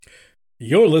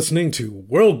You're listening to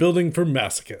World Building for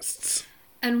Masochists.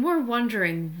 And we're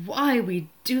wondering why we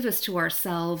do this to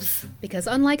ourselves. Because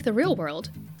unlike the real world,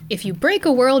 if you break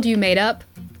a world you made up,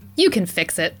 you can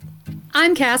fix it.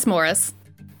 I'm Cass Morris.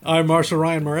 I'm Marshall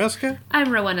Ryan Maresca.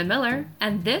 I'm Rowena Miller,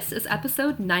 and this is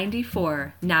episode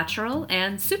 94, Natural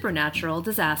and Supernatural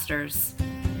Disasters.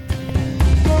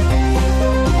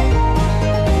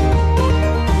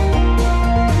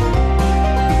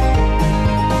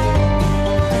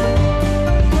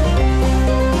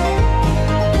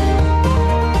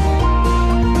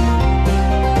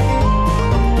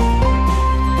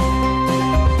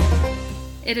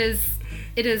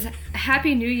 It is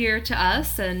Happy New Year to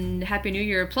us, and Happy New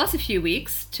Year plus a few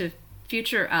weeks to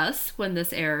future us when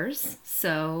this airs.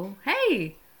 So,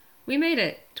 hey, we made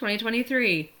it,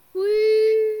 2023. Woo!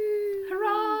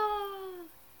 Hurrah!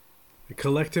 A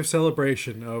collective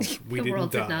celebration of we the didn't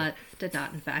world die. did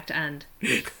not in fact end.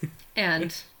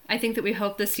 And I think that we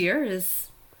hope this year is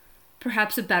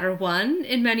perhaps a better one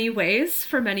in many ways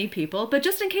for many people, but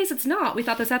just in case it's not, we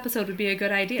thought this episode would be a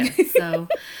good idea. So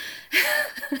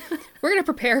We're going to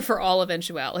prepare for all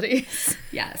eventualities.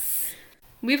 yes,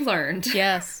 we've learned.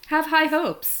 Yes. Have high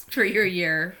hopes for your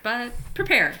year, but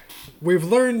prepare. We've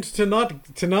learned to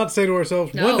not say to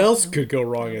ourselves, No. what else could go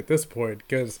wrong at this point?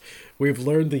 Because we've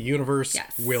learned the universe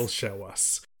Yes. will show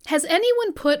us. Has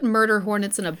anyone put murder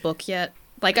hornets in a book yet?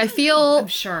 Like, I I'm feel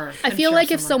sure.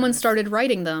 like if someone started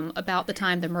writing them about the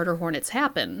time the murder hornets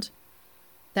happened,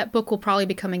 that book will probably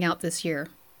be coming out this year.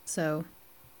 So,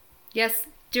 Yes,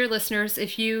 dear listeners,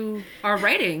 if you are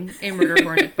writing a murder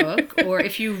hornet book, or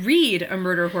if you read a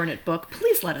murder hornet book,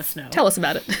 please let us know. tell us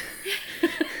about it.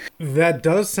 That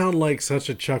does sound like such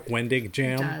a Chuck Wendig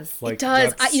jam. It does. Like, It does.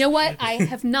 that's- You know what? I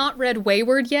have not read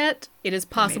Wayward yet. It is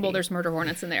possible Maybe. there's murder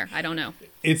hornets in there. I don't know.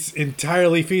 It's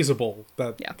entirely feasible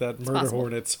that Yeah, that it's murder possible.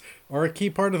 hornets are a key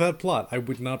part of that plot. I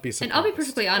would not be surprised. And I'll be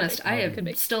perfectly honest, I Could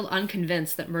be. am still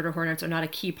unconvinced that murder hornets are not a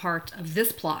key part of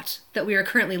this plot that we are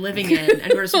currently living in,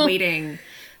 and we're just waiting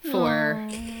for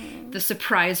the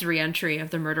surprise re-entry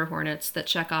of the murder hornets that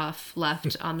Chekhov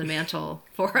left on the mantle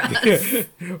for us.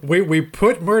 We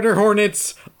put murder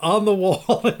hornets on the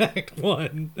wall in Act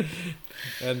 1,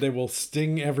 and they will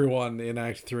sting everyone in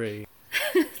Act 3.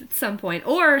 At some point,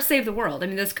 or save the world. I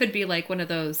mean, this could be like one of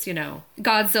those,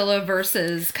 Godzilla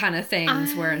versus kind of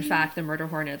things where in fact the murder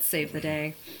hornets save the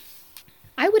day.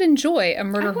 I would enjoy a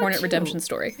murder I would hornet too. redemption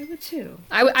story. I would too.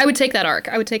 I would take that arc.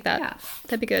 I would take that. Yeah.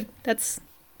 That'd be good. That's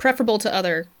preferable to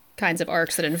other kinds of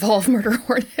arcs that involve murder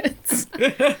hornets.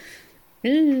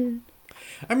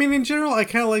 I mean, in general, I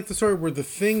kind of like the story where the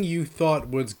thing you thought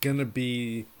was gonna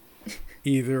be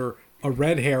either a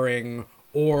red herring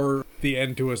or the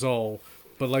end to us all,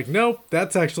 but like, nope,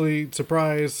 that's actually,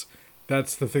 surprise,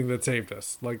 that's the thing that saved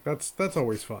us. Like, that's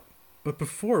always fun. But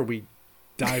before we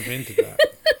dive into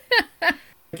that,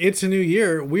 it's a new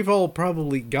year. We've all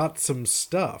probably got some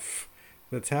stuff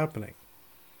that's happening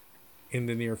in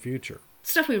the near future.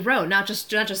 Stuff we wrote, not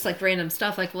just like random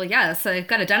stuff. Like, well, yes, I've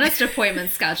got a dentist appointment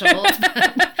scheduled,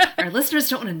 but our listeners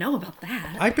don't want to know about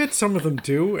that. I bet some of them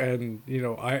do, and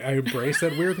I embrace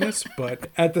that weirdness. But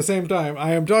at the same time,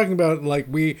 I am talking about like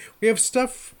we have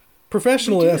stuff,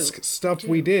 professional-esque stuff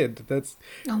we did. That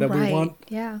we right. want.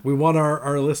 Yeah. We want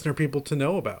our listener people to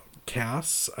know about.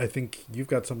 Cass, I think you've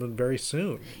got something very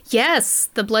soon. Yes,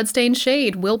 The Bloodstained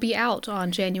Shade will be out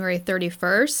on January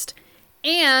 31st.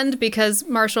 And because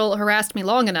Marshall harassed me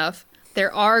long enough,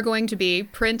 there are going to be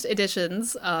print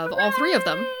editions of all three of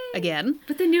them again.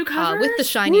 With the new covers? With the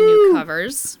shiny new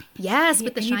covers. Yes,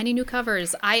 with the shiny new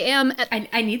covers.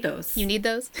 I need those. You need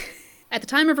those? At the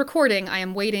time of recording, I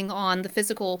am waiting on the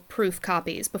physical proof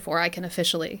copies before I can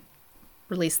officially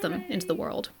release them into the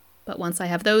world. But once I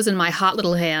have those in my hot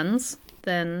little hands,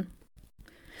 then...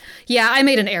 Yeah, I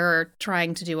made an error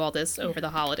trying to do all this over the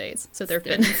holidays. So there have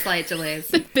been slight delays.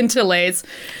 delays.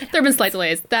 There have been slight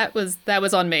delays. That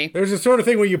was on me. There's a sort of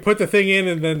thing where you put the thing in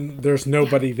and then there's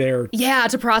nobody there. Yeah,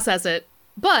 to process it.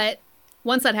 But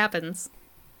once that happens,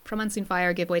 From Unseen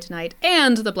Fire, Give Way Tonight,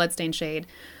 and The Bloodstained Shade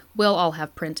will all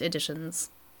have print editions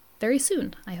very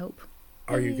soon, I hope.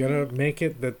 Are you gonna make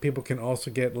it that people can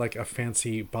also get like a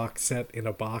fancy box set in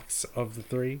a box of the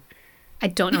three? I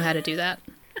don't know how to do that.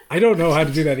 I don't know how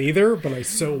to do that either, but I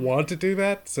so want to do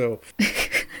that, so...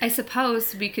 I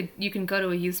suppose you can go to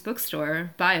a used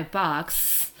bookstore, buy a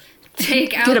box,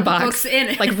 take out Get a the box, books in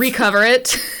it. like recover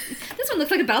it. This one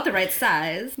looks like about the right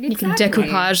size. You can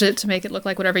decoupage it to make it look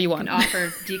like whatever you want. And offer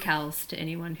decals to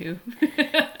anyone who...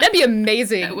 That'd be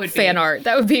amazing That would fan be. art.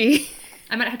 That would be...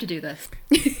 I might have to do this.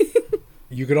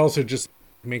 You could also just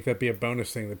make that be a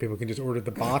bonus thing, that people can just order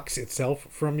the box itself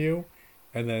from you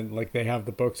and then like they have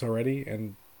the books already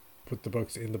and put the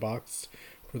books in the box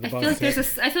for the I box feel like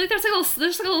set. I feel like there's like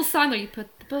a little song where you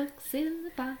put the books in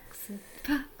the box and the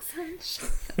box on the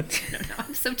shelf. I don't know.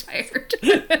 I'm so tired.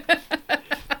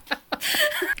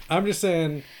 I'm just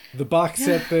saying the box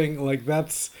set thing, like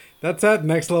that's that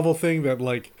next level thing that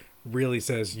like really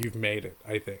says you've made it.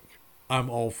 I think I'm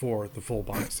all for the full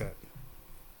box set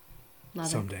Love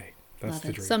someday. That's Love the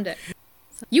it. dream. Someday.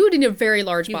 You would need a very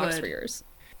large You box would. for yours.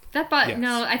 it. That box, Yes.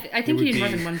 no, I think It you would need more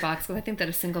be- than one box because I think that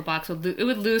a single box would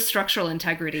lose structural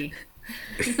integrity.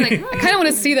 Like, I kind of want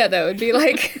to see that though. It'd be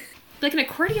like, like an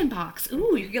accordion box.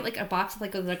 Ooh, you could get like a box with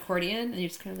like an accordion and you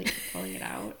just kind of like pulling it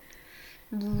out.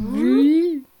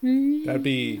 That'd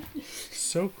be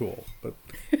so cool, but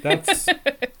that's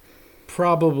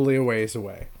probably a ways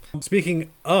away. Speaking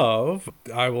of,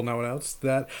 I will now announce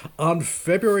that on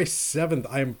February 7th,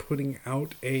 I am putting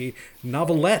out a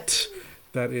novelette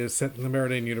that is set in the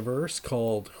Meridian universe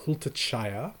called Hulta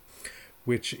Chaya,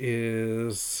 which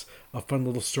is a fun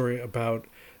little story about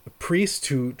a priest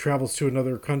who travels to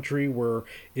another country where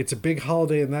it's a big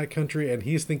holiday in that country, and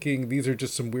he's thinking these are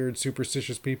just some weird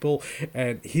superstitious people,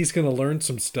 and he's going to learn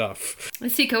some stuff.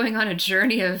 Is he going on a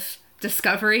journey of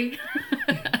discovery?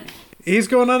 He's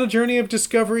going on a journey of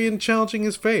discovery and challenging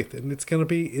his faith, and it's gonna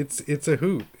be it's a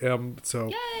hoot. So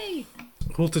Yay!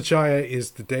 Hulta Chaya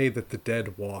is the day that the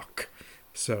dead walk.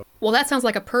 So well, that sounds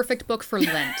like a perfect book for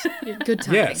Lent. Good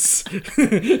timing. yes,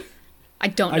 I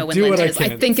don't I know when do Lent what I is. I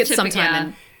can. think it's Typical-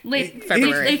 sometime late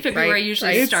February, Late February right?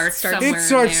 usually Right? starts Starts- somewhere. it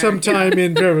starts in there. sometime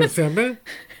in December.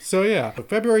 So yeah, but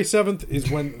February 7th is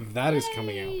when that is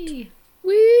coming out, Yay.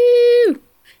 Woo!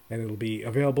 and it'll be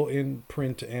available in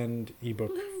print and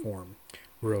ebook form.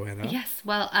 Rowena. Yes,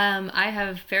 well, I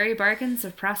have Fairy Bargains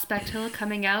of Prospect Hill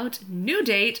coming out. New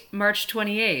date, March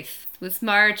 28th. It was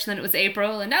March, then it was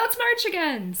April, and now it's March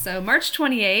again. So March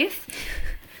 28th.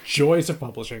 Joys of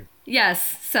publishing.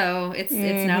 Yes, so it's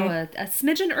now a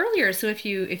smidgen earlier. So if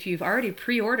you've already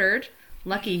pre-ordered,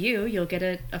 lucky you, you'll get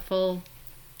it a full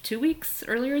 2 weeks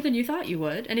earlier than you thought you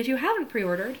would. And if you haven't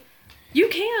pre-ordered, you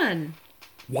can.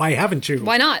 Why haven't you?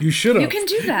 Why not? You should have. You can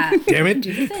do that. Damn it.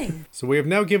 Do the thing. So we have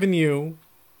now given you,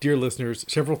 dear listeners,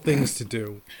 several things to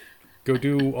do. Go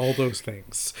do all those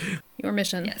things. Your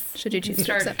mission. Yes. Should you choose to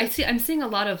Start. accept it. I'm seeing a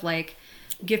lot of like,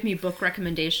 give me book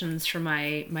recommendations for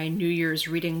my New Year's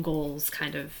reading goals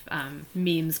kind of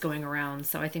memes going around.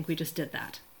 So I think we just did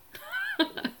that.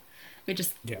 We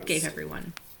just Yes. gave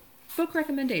everyone book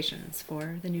recommendations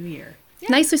for the new year.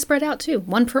 Nicely spread out too.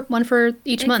 One for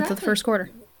each month of the Exactly. first quarter.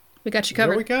 We got you There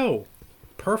we covered. go.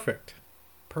 Perfect.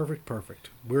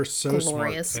 We're so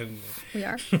Glorious. smart. And We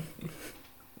are.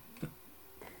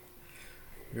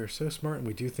 we're so smart and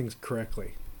we do things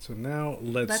correctly. So now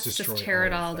let's destroy just tear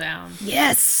it of all them. down.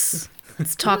 Yes.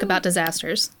 Let's talk about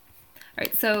disasters. All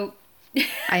right, so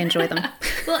I enjoy them.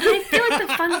 well, I feel like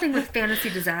the fun thing with fantasy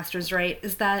disasters, right,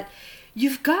 is that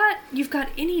you've got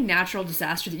any natural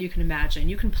disaster that you can imagine.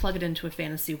 You can plug it into a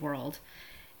fantasy world.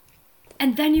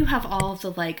 And then you have all of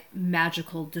the like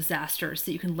magical disasters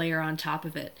that you can layer on top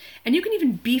of it. And you can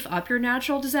even beef up your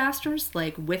natural disasters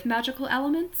like with magical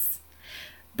elements.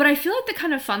 But I feel like the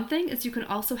kind of fun thing is you can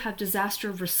also have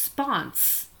disaster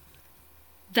response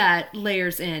that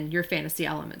layers in your fantasy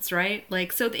elements, right?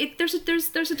 Like so there's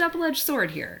a double-edged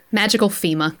sword here. Magical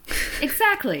FEMA.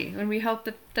 Exactly. And we hope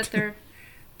that they're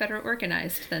better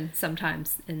organized than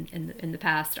sometimes in the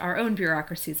past our own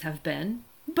bureaucracies have been.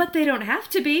 But they don't have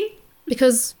to be.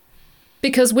 Because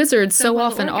wizards so well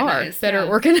often are organized, better yeah.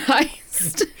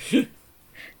 organized.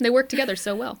 They work together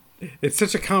so well. It's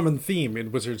such a common theme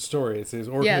in wizard stories is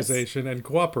organization and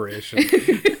cooperation.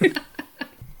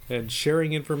 And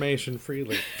sharing information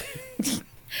freely.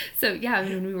 So yeah, I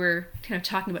mean, when we were kind of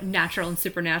talking about natural and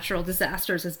supernatural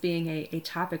disasters as being a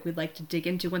topic we'd like to dig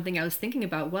into, one thing I was thinking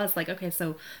about was like, okay,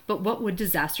 so but what would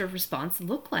disaster response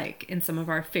look like in some of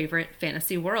our favorite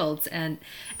fantasy worlds? And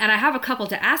I have a couple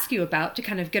to ask you about to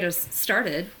kind of get us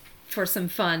started for some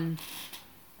fun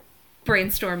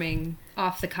brainstorming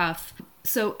off the cuff.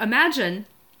 So imagine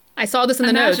I saw this in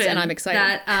the notes Imagine and I'm excited.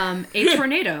 that a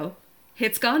tornado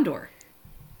hits Gondor.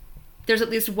 There's at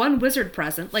least one wizard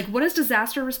present. Like, what does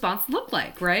disaster response look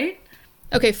like, right?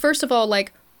 Okay, first of all,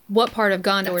 like, what part of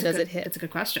Gondor does it hit? It's a good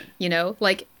question. You know,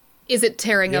 like, is it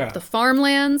tearing Yeah. up the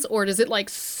farmlands, or does it like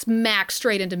smack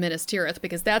straight into Minas Tirith?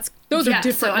 Because those are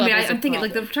different So, I mean, levels I'm of thinking,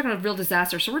 like, problem. we're talking about real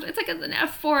disaster. So it's like an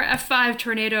F4, F5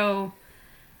 tornado.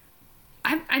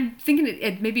 I'm thinking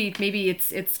it maybe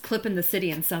it's clipping the city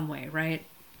in some way, right?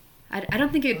 I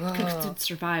don't think it could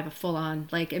survive a full-on,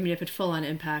 like, I mean, if it full-on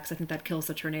impacts, I think that kills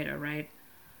the tornado, right?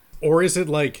 Or is it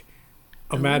like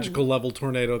a magical level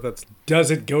tornado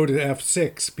does it go to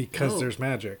F6 because Oh. there's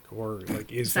magic? Or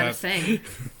like Is that a thing?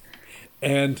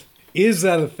 and is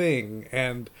that a thing?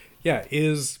 And yeah,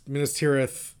 is Minas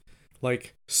Tirith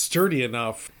like sturdy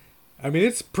enough? I mean,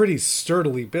 it's pretty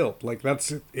sturdily built. Like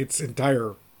that's its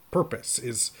entire purpose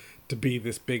is to be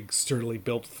this big sturdily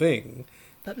built thing.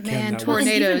 But Can man, that work?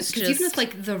 tornadoes Because just... even if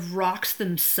like the rocks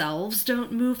themselves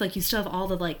don't move, like you still have all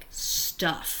the like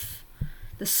stuff,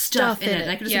 the stuff in it.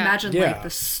 And I can just imagine Yeah. like the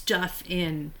stuff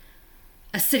in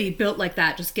a city built like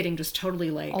that, just getting just totally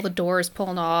like all the doors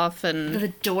pulling off and... the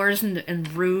doors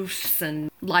and roofs and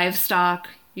livestock.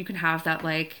 You can have that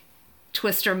like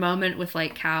Twister moment with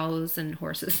like cows and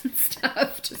horses and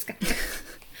stuff. Just kind of...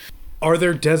 Are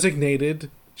there designated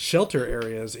shelter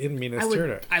areas in Minas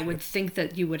Tirith? I would think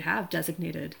that you would have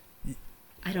designated.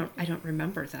 I don't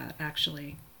remember that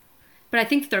actually, but I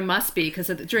think there must be because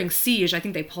during siege, I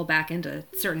think they pull back into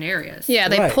certain areas. Yeah,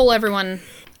 they Right. pull everyone...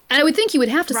 And I would think you would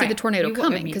have to see Right. the tornado You would,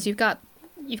 coming I mean- because you've got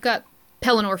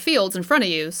Pelennor Fields in front of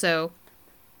you, so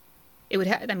it would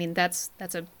I mean, that's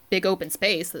a big open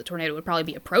space that the tornado would probably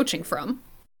be approaching from.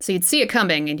 So you'd see it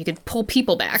coming and you could pull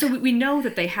people back. So we know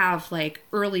that they have like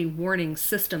early warning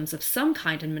systems of some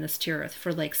kind in Minas Tirith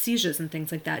for like sieges and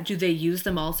things like that. Do they use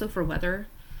them also for weather,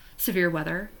 severe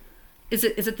weather? Is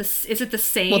it the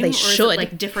same Well, they or should. is it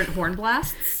like different horn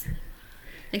blasts?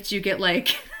 Like do you get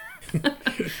like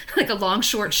like a long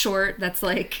short that's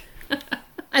like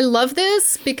I love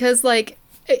this because, like,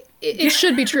 it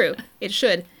should be true. It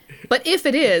should. But if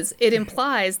it is, it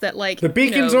implies that, like, The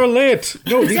beacons are lit.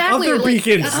 No, exactly, the other like,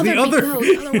 beacons. The other.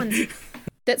 the other ones.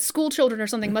 That school children or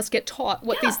something must get taught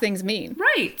what these things mean.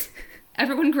 right.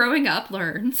 Everyone growing up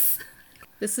learns.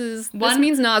 This means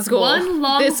Nazgul. One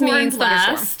longhorn This means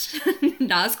thunderstorm.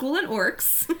 blast. Nazgul and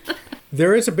orcs.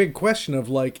 There is a big question of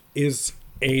like, is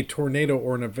a tornado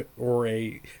or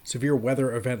a severe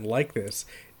weather event like this?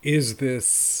 Is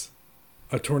this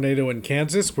a tornado in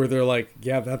Kansas where they're like,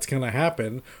 yeah, that's gonna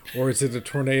happen, or is it a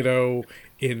tornado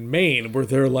in Maine where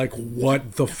they're like,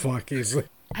 what the fuck is it?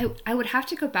 I would have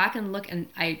to go back and look, and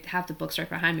I have the books right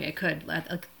behind me. I could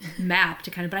a map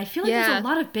to kind of, but I feel like Yeah. there's a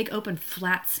lot of big open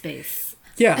flat space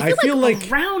Yeah, I feel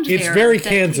like around it's there very that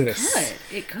Kansas.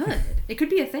 It could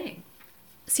be a thing.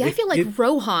 See, I feel like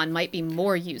Rohan might be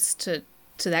more used to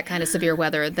that kind of severe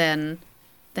weather than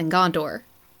Gondor.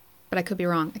 But I could be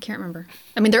wrong. I can't remember.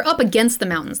 I mean, they're up against the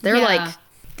mountains. They're Yeah. like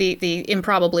the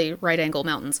improbably right angle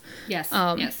mountains. Yes,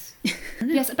 yes,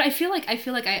 yes. But I feel like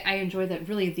I enjoy that.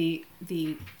 Really,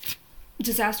 the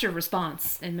disaster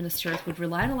response in Minas Tirith would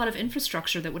rely on a lot of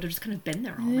infrastructure that would have just kind of been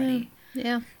there already.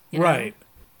 Yeah. you know? Right.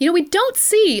 You know, we don't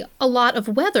see a lot of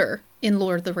weather in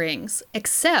Lord of the Rings,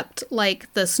 except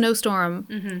like the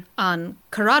snowstorm on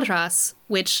Caradhras,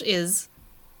 which is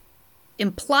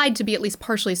implied to be at least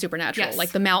partially supernatural. Yes. Like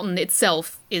the mountain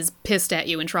itself is pissed at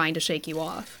you and trying to shake you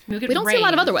off. We We get don't see a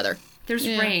lot of rain. other weather. There's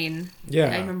Yeah. rain. Yeah.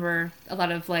 I remember a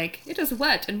lot of like, it is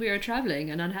wet and we are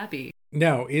traveling and unhappy.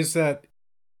 Now, is that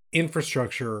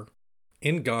infrastructure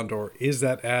in Gondor, is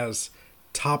that as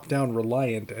top-down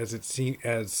reliant as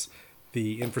as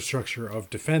the infrastructure of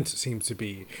defense seems to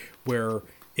be, where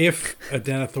if a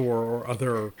Denethor or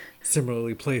other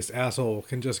similarly placed asshole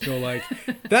can just go like,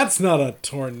 that's not a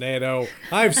tornado.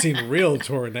 I've seen real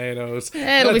tornadoes.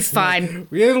 It'll be That's fine.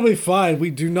 It'll be fine.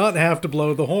 We do not have to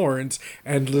blow the horns.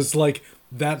 And just like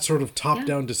that sort of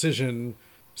top-down decision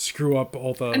screw up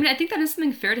all the... I mean, I think that is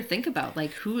something fair to think about.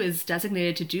 Like, who is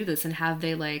designated to do this and have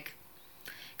they like...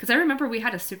 Because I remember we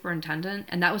had a superintendent,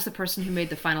 and that was the person who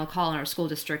made the final call in our school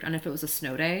district on if it was a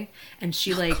snow day. And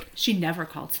she she never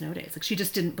called snow days. Like, she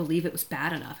just didn't believe it was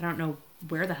bad enough. I don't know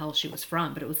where the hell she was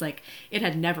from, but it was like it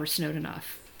had never snowed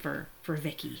enough for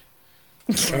Vicky.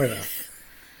 Oh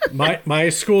yeah. My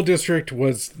school district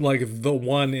was like the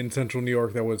one in central New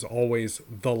York that was always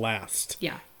the last.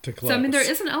 Yeah. To close. So I mean, there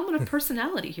is an element of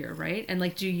personality here, right? And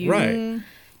like, do you Right.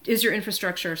 is your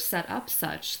infrastructure set up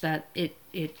such that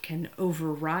it can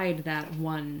override that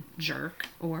one jerk,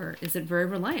 or is it very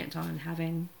reliant on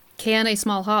having... Can a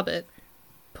small hobbit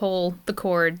pull the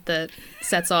cord that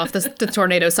sets off the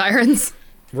tornado sirens?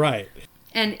 Right.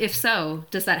 And if so,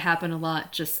 does that happen a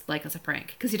lot just like as a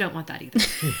prank? Because you don't want that either.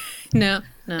 No.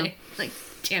 like,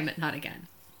 damn it, not again.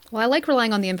 Well, I like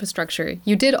relying on the infrastructure.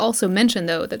 You did also mention,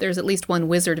 though, that there's at least one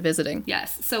wizard visiting.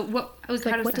 Yes. So what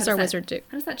What does our wizard do?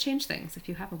 How does that change things if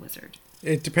you have a wizard?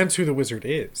 It depends who the wizard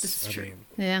is. This is true. mean,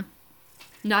 Yeah.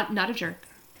 Not a jerk.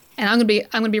 And I'm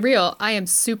gonna be real. I am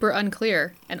super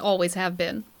unclear, and always have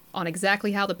been, on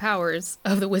exactly how the powers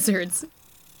of the wizards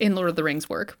in Lord of the Rings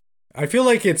work. I feel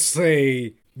like it's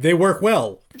they work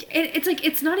well. It's like,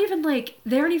 it's not even like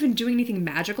they aren't even doing anything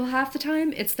magical half the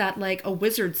time. It's that like a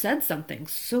wizard said something,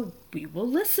 so we will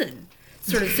listen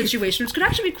sort of situation, which could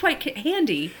actually be quite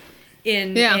handy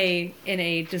in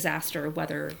a disaster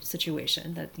weather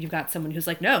situation, that you've got someone who's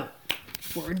like, no,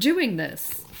 we're doing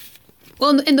this.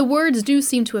 Well, and the words do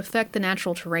seem to affect the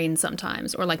natural terrain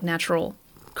sometimes, or like natural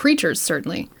creatures,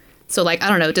 certainly. So, like, I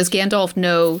don't know, does Gandalf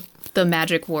know the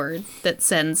magic word that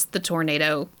sends the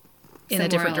tornado in Somewhere a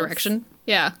different else. direction?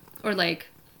 Yeah. Or like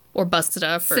Or busts it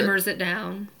up. simmers it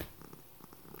down.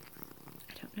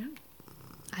 I don't know.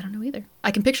 I don't know either.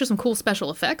 I can picture some cool special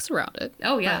effects around it.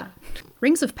 Oh, yeah.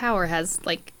 Rings of Power has,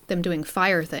 like, them doing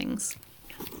fire things.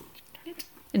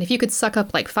 And if you could suck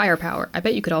up, like, fire power, I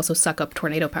bet you could also suck up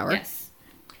tornado power. Yes.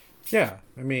 Yeah,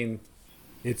 I mean,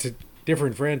 it's a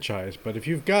different franchise, but if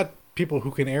you've got people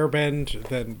who can airbend,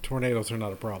 then tornadoes are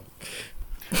not a problem.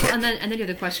 Well, and then you have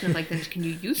the question of like, then can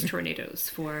you use tornadoes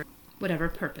for whatever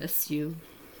purpose you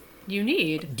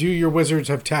need? Do your wizards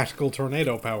have tactical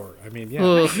tornado power? I mean, yeah.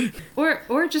 Ugh.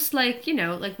 Or just like, you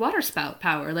know, like water spout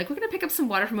power. Like, we're going to pick up some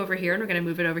water from over here and we're going to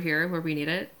move it over here where we need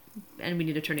it. And we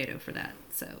need a tornado for that.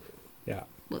 So Yeah.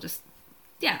 we'll just,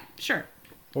 yeah, sure.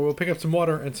 Or we'll pick up some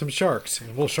water and some sharks,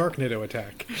 and we'll Sharknado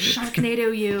attack.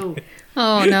 Sharknado you.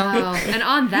 Oh, no. Oh, and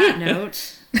on that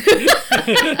note,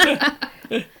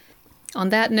 On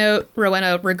that note,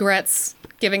 Rowena regrets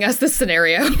giving us this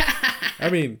scenario. I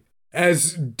mean,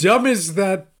 as dumb as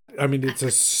that, I mean, it's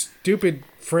a stupid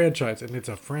franchise, and it's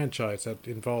a franchise that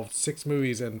involves 6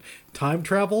 movies and time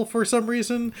travel for some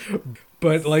reason.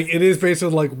 But, like, it is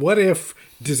basically like, what if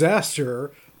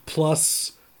disaster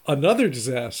plus another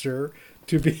disaster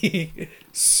to be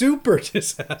super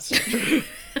disaster?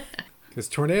 Because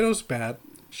tornadoes bad,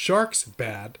 sharks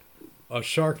bad, a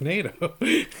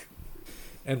Sharknado.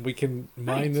 And we can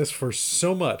mine this for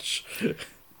so much.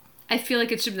 I feel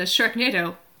like it should be the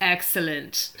Sharknado.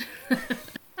 Excellent.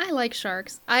 I like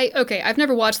sharks. I've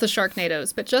never watched the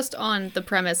Sharknadoes, but just on the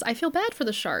premise, I feel bad for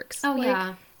the sharks. Oh, Like,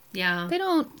 yeah. Yeah. They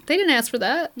didn't ask for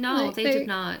that. No, Like, they did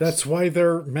not. That's why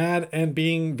they're mad and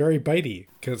being very bitey.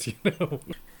 Because, you know...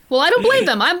 Well, I don't blame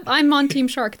them. I'm on Team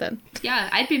Shark then. Yeah,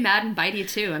 I'd be mad and bitey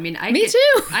too. I mean, Me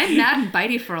too. I'm mad and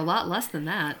bitey for a lot less than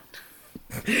that.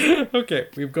 Okay,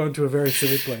 we've gone to a very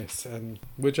silly place, and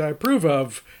which I approve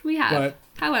of. We have. But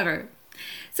However,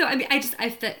 so I mean, I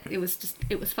thought it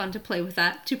was fun to play with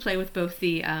that, to play with both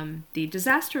the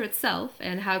disaster itself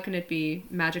and how can it be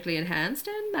magically enhanced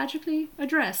and magically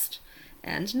addressed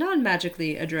and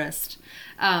non-magically addressed.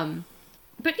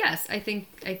 But yes, I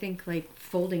think like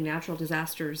folding natural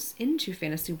disasters into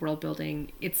fantasy world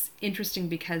building, it's interesting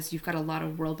because you've got a lot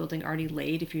of world building already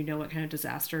laid if you know what kind of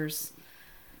disasters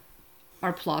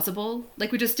are plausible.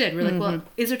 Like we just did. We're like, well,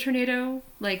 is a tornado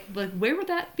like where would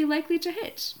that be likely to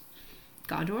hit?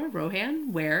 Gondor,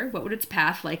 Rohan, where? What would its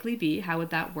path likely be? How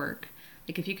would that work?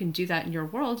 Like if you can do that in your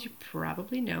world, you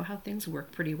probably know how things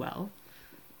work pretty well.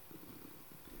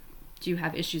 Do you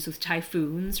have issues with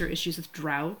typhoons or issues with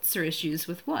droughts or issues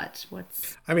with what?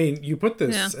 I mean, you put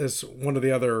this Yeah. as one of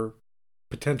the other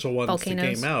potential ones Volcanoes.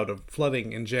 that came out of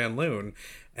flooding in Janloon,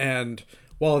 and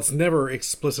while it's never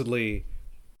explicitly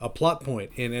a plot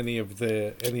point in any of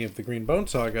the Green Bone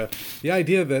saga, the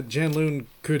idea that Janloon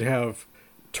could have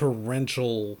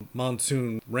torrential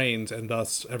monsoon rains and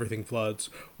thus everything floods,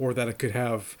 or that it could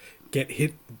get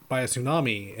hit by a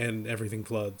tsunami and everything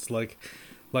floods, like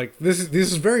this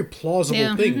is very plausible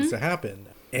Yeah. things to happen.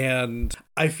 And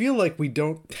I feel like we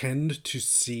don't tend to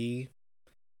see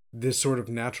this sort of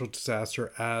natural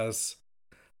disaster as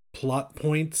plot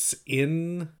points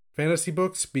in fantasy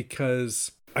books,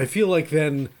 because I feel like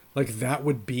then like that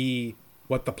would be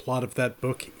what the plot of that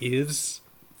book is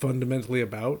fundamentally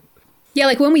about. Yeah,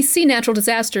 like when we see natural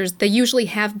disasters, they usually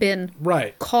have been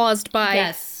Right. caused by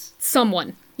yes,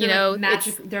 someone. You know,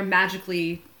 they're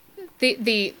magically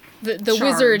the charged.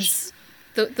 wizards,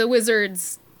 the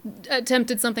wizards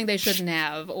attempted something they shouldn't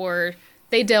have, or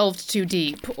they delved too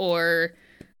deep, or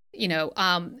you know,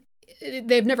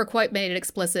 they've never quite made it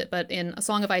explicit, but in A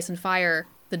Song of Ice and Fire,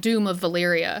 the doom of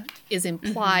Valyria is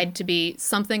implied to be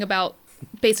something about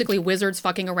basically wizards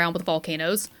fucking around with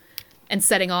volcanoes and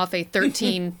setting off a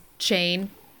 13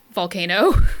 chain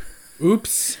volcano.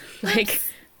 Oops. Like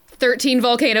 13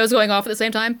 volcanoes going off at the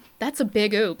same time. That's a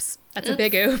big oops. That's a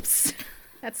big oops.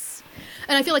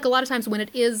 And I feel like a lot of times when it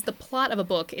is the plot of a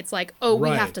book, it's like, oh, we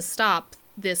Right. have to stop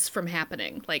this from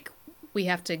happening. Like we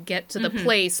have to get to the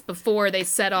place before they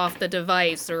set off the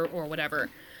device or whatever.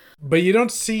 But you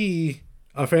don't see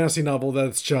a fantasy novel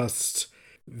that's just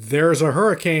there's a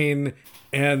hurricane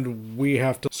and we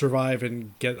have to survive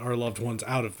and get our loved ones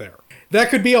out of there. That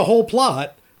could be a whole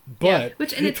plot, But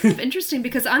Which, and it's kind of interesting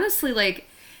because honestly, like,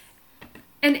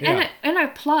 and a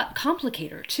plot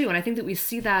complicator too, and I think that we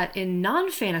see that in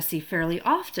non-fantasy fairly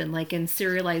often, like in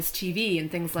serialized TV and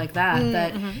things like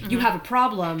that. You have a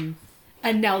problem,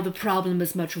 and now the problem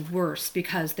is much worse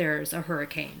because there's a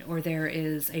hurricane, or there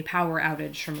is a power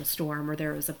outage from a storm, or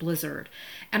there is a blizzard.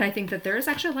 And I think that there is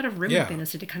actually a lot of room in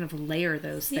fantasy to kind of layer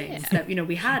those things. That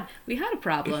we had a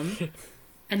problem,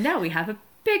 and now we have a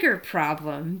bigger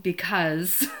problem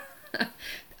because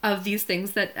of these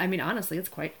things that, I mean, honestly, it's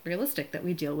quite realistic that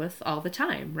we deal with all the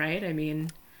time, right? I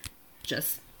mean,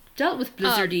 just dealt with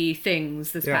blizzardy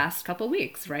things this past couple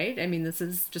weeks, right? I mean, this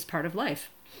is just part of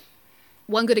life.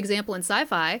 One good example in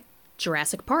sci-fi,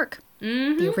 Jurassic Park.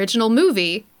 The original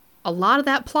movie, a lot of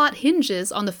that plot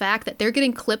hinges on the fact that they're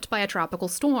getting clipped by a tropical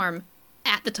storm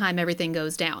at the time everything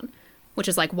goes down, which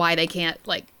is like why they can't,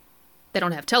 like, they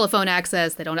don't have telephone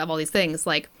access, they don't have all these things.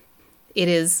 Like, it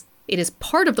is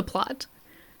part of the plot.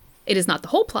 It is not the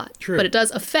whole plot, but it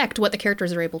does affect what the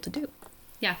characters are able to do.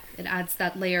 Yeah, it adds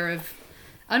that layer of,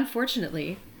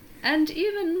 unfortunately, and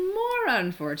even more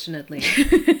unfortunately.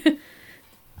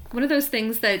 One of those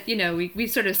things that, we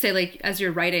sort of say, like, as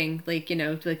you're writing, like,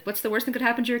 like, what's the worst that could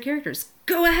happen to your characters?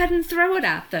 Go ahead and throw it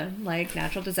at them. Like,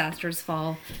 natural disasters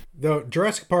fall. Though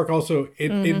Jurassic Park also,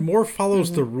 it more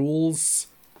follows the rules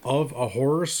of a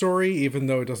horror story, even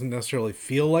though it doesn't necessarily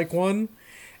feel like one.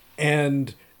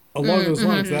 And along those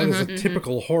lines, that is a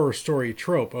typical horror story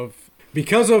trope of,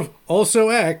 because of also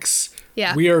X,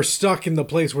 we are stuck in the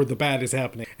place where the bad is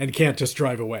happening and can't just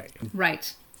drive away.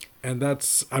 Right. And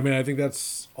that's, I mean, I think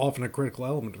that's often a critical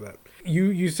element of that.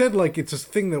 You said, like, it's a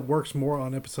thing that works more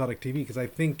on episodic TV, because I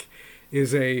think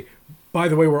by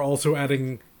the way, we're also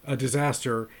adding a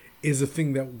disaster, is a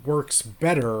thing that works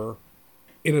better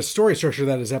in a story structure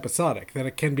that is episodic. That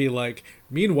it can be like,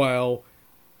 meanwhile,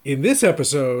 in this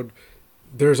episode,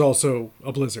 there's also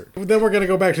a blizzard. Then we're going to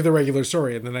go back to the regular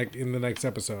story in the next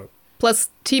episode. Plus,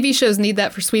 TV shows need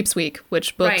that for Sweeps Week,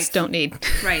 which books don't need.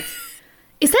 Right.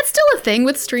 Is that still a thing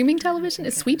with streaming television?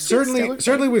 Is Sweeps Week still a thing?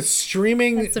 Certainly with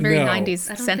streaming, That's a very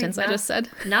 90s sentence I just said.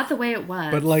 Not the way it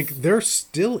was. But, like, there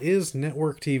still is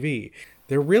network TV.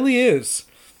 There really is.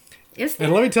 Is there?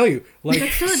 And let me tell you,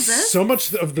 like, still exists? so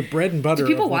much of the bread and butter Do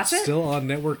people of what's watch it? still on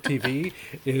network TV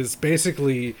is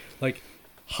basically, like,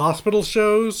 hospital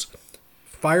shows,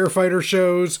 firefighter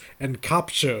shows, and cop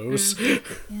shows.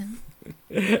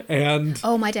 And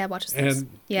oh, my dad watches this. And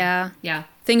yeah. Yeah.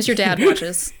 Things your dad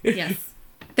watches. Yes.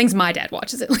 Things my dad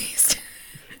watches, at least.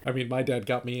 I mean, my dad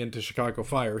got me into Chicago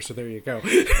Fire, so there you go.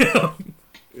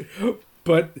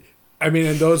 But, I mean,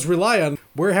 and those rely on,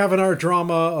 we're having our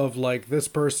drama of, like, this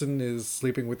person is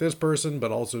sleeping with this person,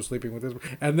 but also sleeping with this.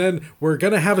 And then we're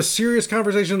going to have a serious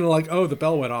conversation and, like, oh, the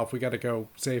bell went off. We got to go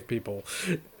save people.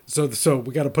 So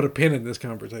we got to put a pin in this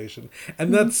conversation.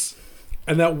 And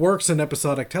and that works in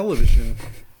episodic television.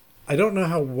 I don't know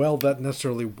how well that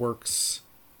necessarily works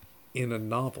in a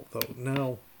novel, though.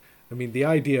 No. I mean, the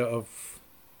idea of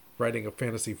writing a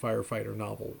fantasy firefighter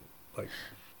novel, like,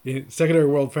 in Secondary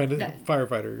World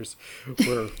firefighters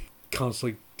were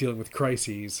constantly dealing with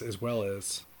crises as well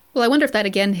as... Well, I wonder if that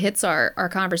again hits our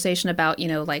conversation about,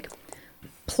 like,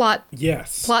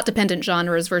 plot-dependent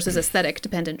genres versus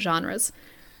aesthetic-dependent genres.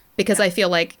 Because I feel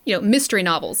like, mystery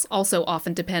novels also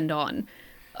often depend on,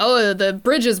 oh, the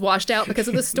bridge is washed out because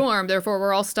of the storm, therefore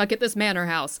we're all stuck at this manor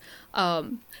house.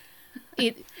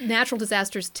 Natural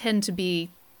disasters tend to be,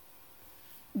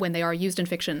 when they are used in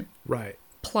fiction, right,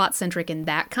 plot-centric in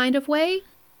that kind of way,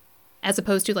 as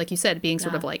opposed to, like you said, being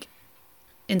sort of like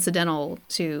incidental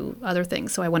to other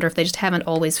things. So I wonder if they just haven't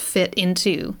always fit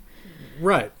into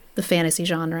the fantasy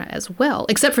genre as well,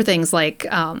 except for things like,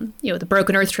 the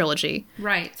Broken Earth trilogy.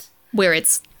 Right. Where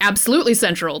it's absolutely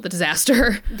central, the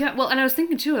disaster. Yeah, well, and I was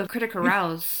thinking, too, of Critic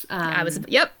Arouse. That's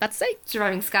to say.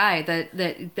 Surviving Sky,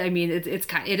 that I mean, it is,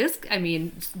 I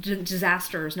mean,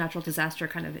 disasters, natural disaster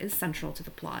kind of is central to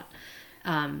the plot.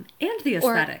 And the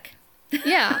aesthetic.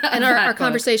 And our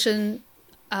conversation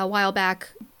a while back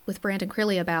with Brandon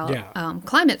Crilly about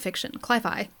climate fiction,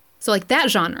 cli-fi. So, like, that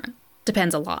genre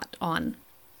depends a lot on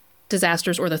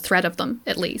disasters or the threat of them,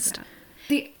 at least. Yeah.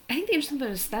 I think the interesting thing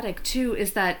about aesthetic too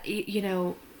is that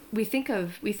we think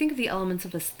of the elements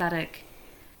of aesthetic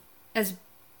as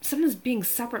sometimes being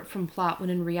separate from plot, when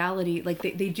in reality, like,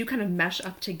 they do kind of mesh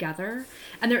up together.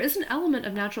 And there is an element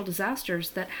of natural disasters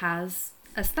that has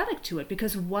aesthetic to it,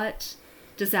 because what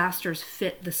disasters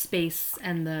fit the space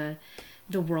and the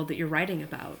world that you're writing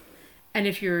about. And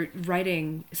if you're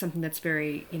writing something that's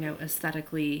very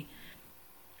aesthetically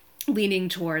leaning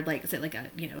toward, like, say, like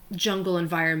a jungle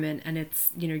environment, and it's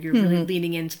you're really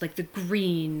leaning into, like, the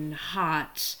green,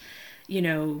 hot,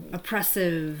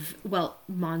 oppressive, well,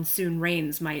 monsoon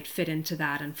rains might fit into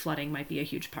that, and flooding might be a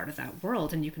huge part of that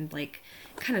world. And you can like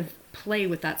kind of play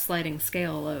with that sliding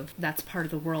scale of that's part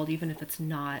of the world, even if it's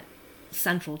not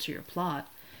central to your plot.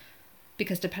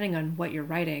 Because depending on what you're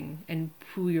writing and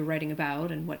who you're writing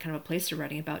about and what kind of a place you're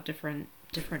writing about, different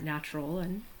natural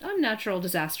and unnatural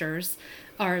disasters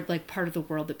are like part of the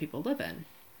world that people live in.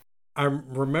 I'm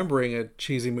remembering a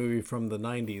cheesy movie from the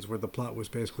 90s where the plot was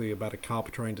basically about a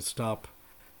cop trying to stop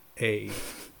a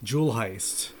jewel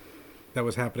heist that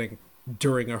was happening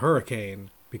during a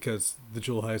hurricane, because the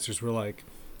jewel heisters were like,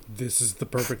 this is the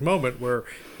perfect moment where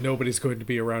nobody's going to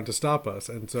be around to stop us.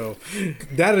 And so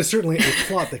that is certainly a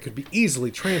plot that could be easily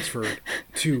transferred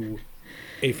to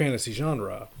a fantasy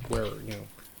genre where,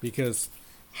 because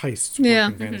heists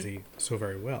work in fantasy so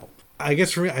very well. I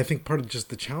guess for me, I think part of just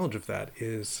the challenge of that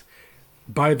is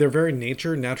by their very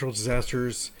nature, natural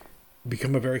disasters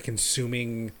become a very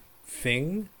consuming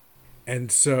thing.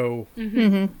 And so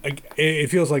it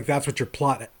feels like that's what your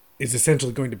plot is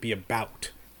essentially going to be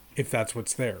about, if that's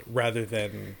what's there, rather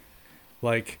than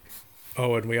like,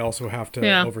 oh, and we also have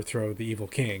to overthrow the evil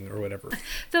king or whatever.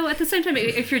 Though at the same time,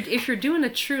 if you're doing a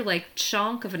true like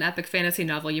chunk of an epic fantasy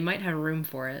novel, you might have room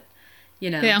for it,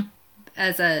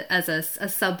 as a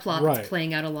subplot that's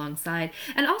playing out alongside.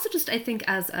 And also just I think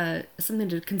as something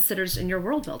to consider in your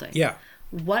world building. Yeah.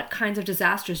 What kinds of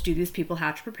disasters do these people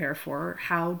have to prepare for?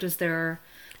 How does their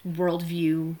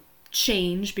worldview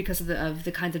change because of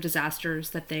the kinds of disasters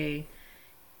that they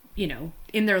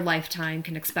in their lifetime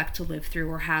can expect to live through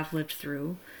or have lived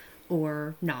through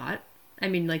or not? I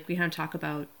mean, like we kind of talk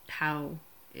about how,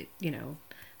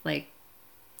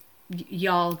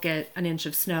 y'all get an inch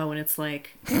of snow and it's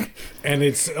like... and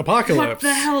it's apocalypse. What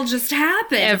the hell just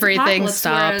happened? Everything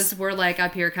stops. Whereas we're like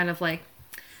up here kind of like,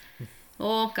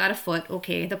 oh, got a foot.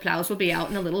 Okay, the plows will be out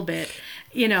in a little bit.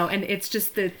 And it's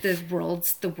just the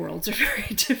worlds are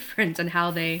very different and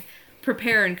how they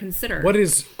prepare and consider. What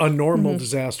is a normal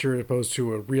disaster opposed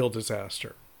to a real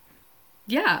disaster?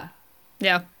 Yeah.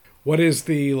 Yeah. What is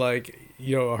the,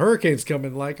 a hurricane's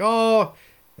coming, like, oh,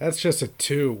 that's just a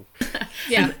 2.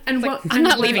 Yeah. And what, I'm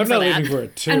not leaving for a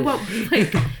 2. And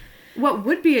what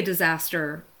would be a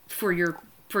disaster for your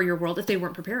world if they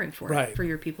weren't preparing for it, right. For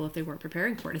your people if they weren't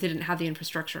preparing for it, if they didn't have the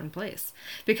infrastructure in place?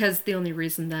 Because the only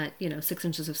reason that 6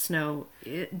 inches of snow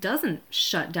it doesn't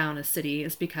shut down a city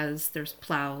is because there's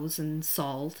plows and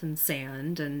salt and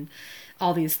sand and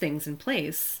all these things in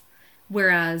place.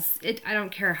 Whereas I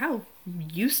don't care how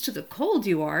used to the cold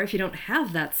you are, if you don't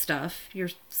have that stuff, you're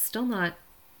still not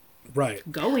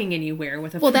going anywhere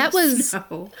with a well, that was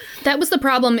snow. That was the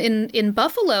problem in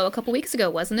Buffalo a couple weeks ago,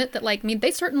 wasn't it? That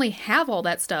they certainly have all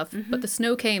that stuff, but the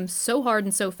snow came so hard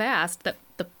and so fast that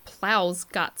the plows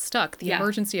got stuck. The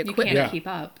emergency equipment you can't keep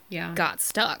up. Yeah, got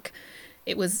stuck.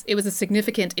 It was a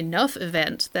significant enough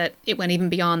event that it went even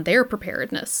beyond their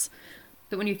preparedness.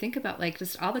 But when you think about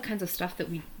just all the kinds of stuff that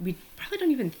we probably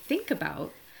don't even think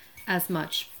about as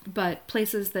much, but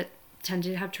places that tend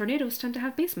to have tornadoes tend to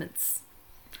have basements.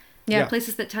 Yeah,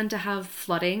 places that tend to have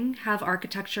flooding have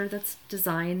architecture that's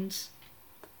designed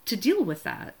to deal with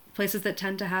that. Places that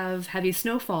tend to have heavy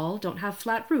snowfall don't have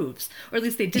flat roofs, or at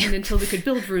least they didn't until we could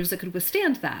build roofs that could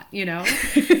withstand that.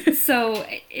 So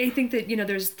I think that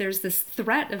there's this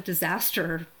threat of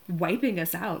disaster wiping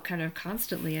us out kind of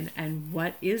constantly, and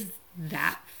what is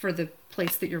that for the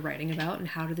place that you're writing about, and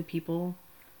how do the people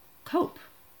cope?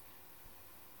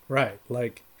 Right,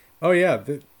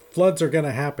 the floods are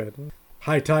gonna happen.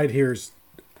 High tide here's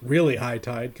really high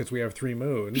tide because we have 3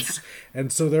 moons. Yeah.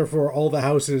 And so therefore all the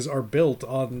houses are built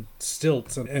on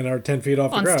stilts and are 10 feet off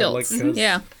the ground.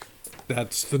 Stilts.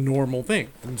 That's the normal thing.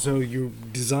 And so you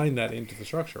design that into the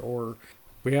structure. Or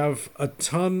we have a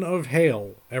ton of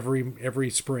hail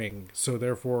every spring. So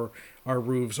therefore our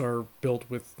roofs are built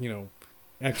with,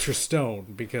 extra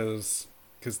stone because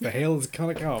the hail is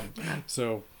gonna come.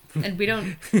 So and we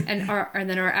don't, and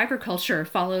then our agriculture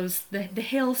follows the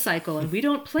hail cycle, and we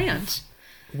don't plant.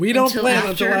 We don't plant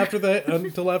until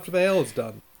after the hail is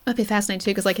done. That'd be fascinating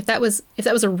too, because if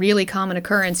that was a really common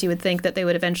occurrence, you would think that they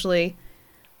would eventually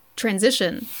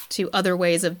transition to other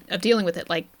ways of dealing with it.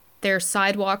 Like their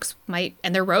sidewalks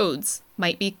and their roads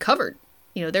might be covered.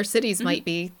 Their cities might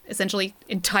be essentially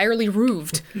entirely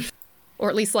roofed. Or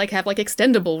at least have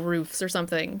extendable roofs or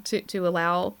something to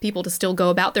allow people to still go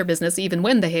about their business even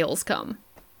when the hails come.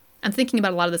 I'm thinking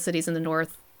about a lot of the cities in the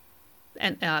north,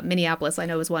 and Minneapolis I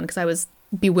know is one, because I was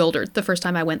bewildered the first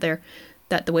time I went there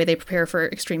that the way they prepare for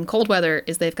extreme cold weather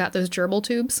is they've got those gerbil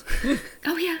tubes.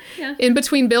 Oh yeah. In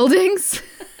between buildings.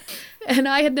 And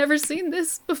I had never seen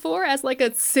this before as like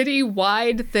a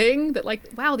city-wide thing that like,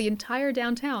 wow, the entire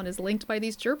downtown is linked by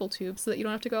these gerbil tubes so that you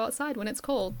don't have to go outside when it's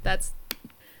cold.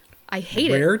 I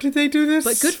hate it. Where did they do this?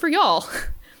 But good for y'all.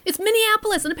 It's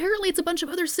Minneapolis, and apparently it's a bunch of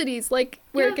other cities like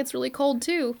where it gets really cold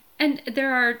too. And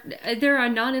there are a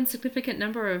non-insignificant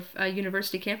number of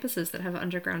university campuses that have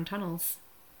underground tunnels.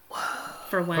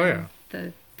 For when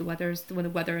the weather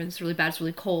is really bad, it's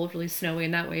really cold, really snowy,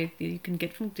 and that way you can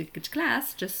get to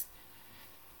class just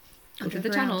go through the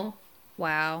tunnel.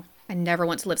 Wow. I never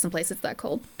want to live someplace that's that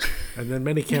cold. And then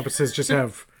many campuses just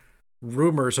have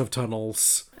rumors of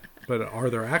tunnels. But are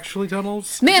there actually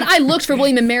tunnels? Man, I looked for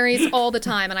William and Mary's all the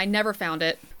time, and I never found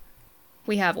it.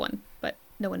 We have one, but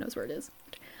no one knows where it is.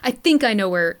 I think I know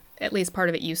where at least part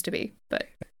of it used to be, but...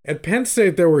 At Penn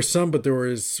State, there were some, but there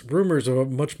was rumors of a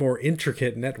much more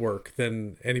intricate network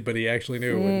than anybody actually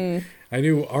knew. And I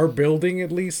knew our building,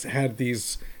 at least, had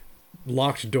these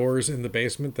locked doors in the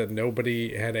basement that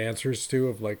nobody had answers to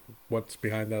of, like, what's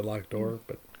behind that locked door,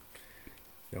 but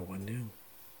no one knew.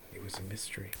 It was a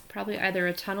mystery. Probably either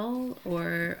a tunnel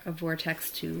or a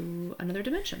vortex to another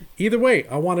dimension. Either way,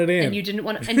 I wanted in. And you didn't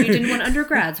want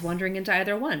undergrads wandering into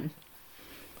either one.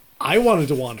 I wanted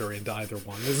to wander into either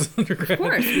one as an undergrad. Of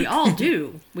course, we all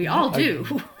do. We all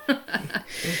do.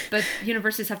 But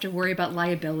universities have to worry about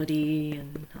liability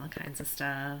and all kinds of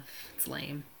stuff. It's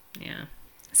lame. Yeah.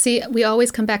 See, we always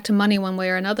come back to money one way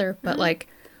or another, but like,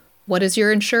 what is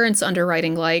your insurance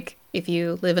underwriting like if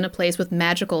you live in a place with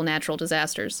magical natural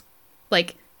disasters?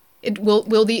 Like,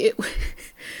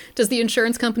 does the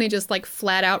insurance company just like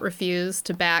flat out refuse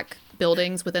to back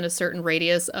buildings within a certain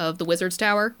radius of the Wizard's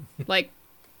Tower? Like,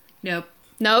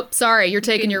 Nope, sorry, you're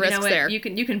taking your risks there. You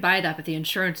can buy that, but the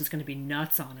insurance is going to be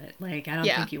nuts on it. Like, I don't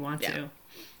think you want to.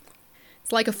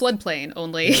 It's like a floodplain,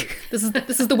 only this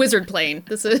is the wizard plane.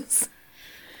 This is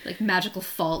like magical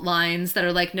fault lines that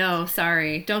are like, no,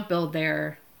 sorry, don't build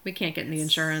there. We can't get any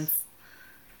insurance.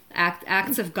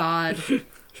 Acts of God.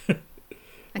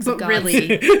 Acts but of God.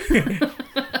 Really,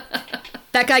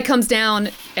 that guy comes down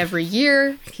every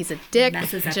year. He's a dick.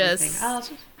 messes everything Just up.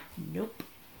 Nope.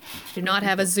 do not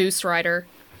have a Zeus rider.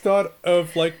 Thought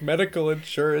of like medical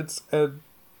insurance and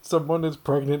someone is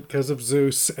pregnant because of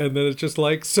Zeus, and then it's just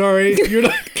like, sorry, you're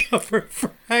not covered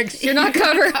for acts. You're not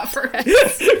covered for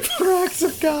acts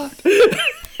of God.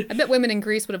 I bet women in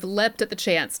Greece would have leapt at the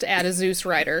chance to add a Zeus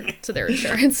rider to their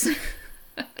insurance.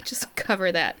 Just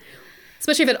cover that.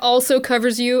 Especially if it also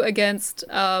covers you against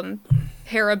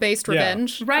Hera-based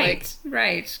revenge. Right.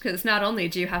 Because not only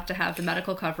do you have to have the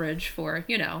medical coverage for,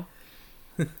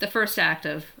 the first act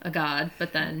of a god,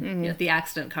 but then the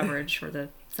accident coverage for the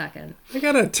second. I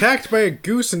got attacked by a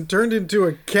goose and turned into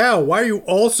a cow. Why are you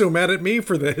also mad at me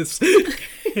for this?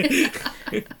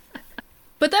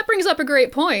 But that brings up a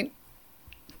great point,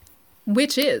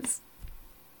 which is,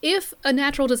 if a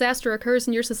natural disaster occurs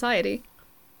in your society,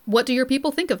 what do your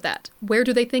people think of that? Where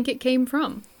do they think it came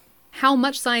from? How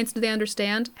much science do they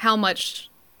understand? How much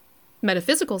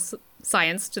metaphysical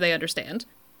science do they understand?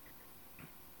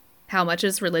 How much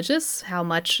is religious? How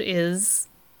much is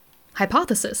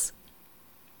hypothesis?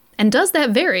 And does that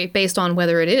vary based on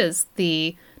whether it is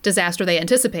the disaster they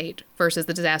anticipate versus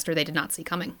the disaster they did not see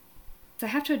coming? So I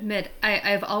have to admit,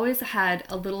 I've always had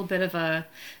a little bit of a,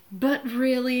 but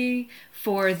really,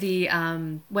 for the,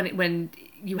 when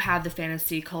you have the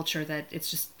fantasy culture that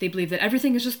it's just, they believe that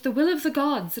everything is just the will of the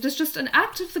gods. It is just an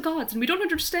act of the gods, and we don't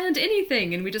understand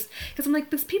anything. And we just, because I'm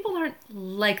like, these people aren't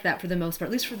like that for the most part,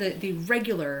 at least for the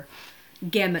regular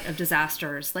gamut of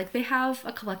disasters. Like, they have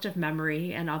a collective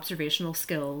memory and observational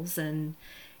skills and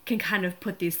can kind of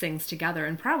put these things together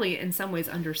and probably in some ways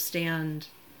understand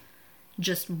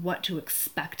just what to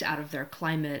expect out of their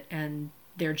climate and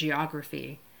their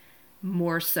geography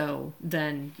more so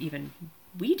than even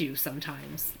we do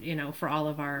sometimes, for all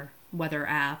of our weather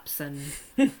apps and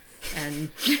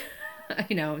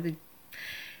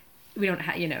we don't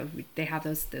have, they have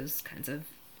those kinds of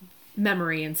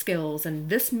memory and skills, and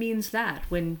this means that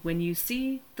when you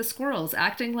see the squirrels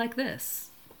acting like this,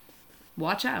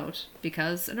 watch out,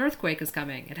 because an earthquake is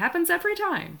coming. It happens every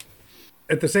time.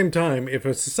 At the same time, if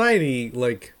a society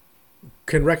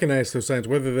can recognize those signs,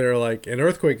 whether they're like an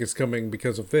earthquake is coming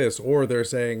because of this, or they're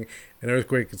saying an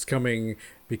earthquake is coming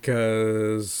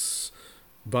because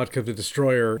Vodka the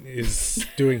Destroyer is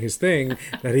doing his thing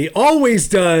that he always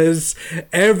does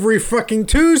every fucking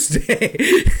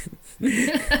Tuesday.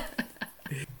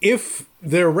 If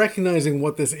they're recognizing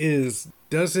what this is,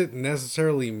 does it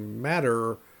necessarily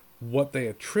matter what they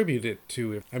attribute it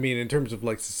to? In terms of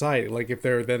society, if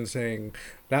they're then saying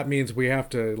that means we have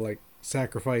to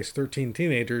sacrifice 13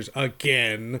 teenagers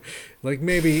again. Like,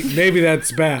 maybe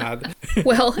that's bad.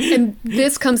 Well, and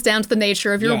this comes down to the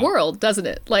nature of your Yeah. world, doesn't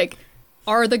it? Like,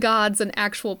 are the gods an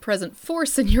actual present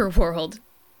force in your world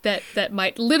that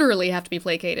might literally have to be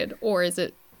placated, or is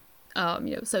it,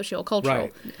 socio-cultural?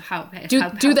 Right.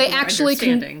 Do they your actually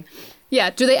understanding?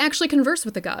 Do they actually converse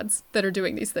with the gods that are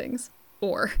doing these things,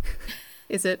 or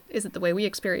is it the way we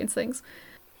experience things?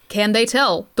 Can they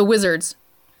tell the wizards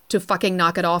to fucking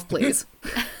knock it off, please?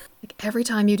 Like, every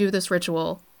time you do this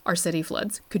ritual, our city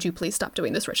floods. Could you please stop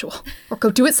doing this ritual, or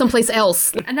go do it someplace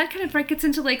else? And that kind of gets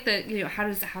into like the how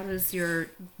does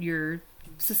your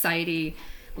society,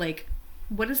 like,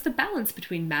 what is the balance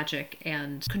between magic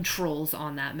and controls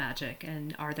on that magic,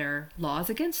 and are there laws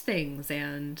against things,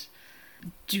 and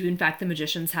do in fact the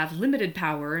magicians have limited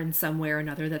power in some way or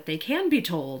another that they can be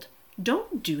told,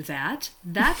 don't do that,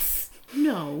 that's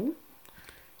no,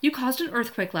 you caused an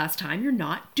earthquake last time, you're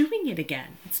not doing it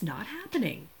again, it's not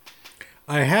happening.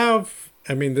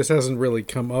 I mean, this hasn't really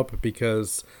come up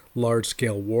because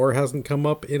large-scale war hasn't come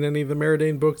up in any of the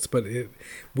Meridian books, but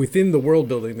within the world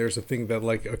building, there's a thing that,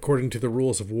 like, according to the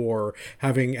rules of war,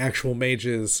 having actual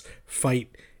mages fight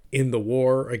in the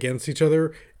war against each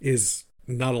other is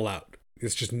not allowed.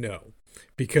 It's just no.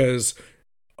 Because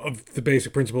of the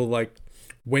basic principle, like,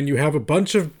 when you have a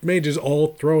bunch of mages all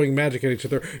throwing magic at each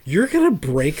other, you're gonna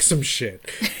break some shit.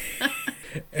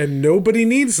 And nobody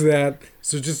needs that,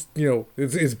 so just,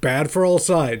 it's bad for all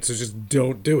sides, so just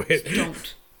don't do it.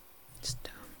 Don't. Just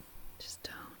don't.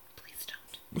 Please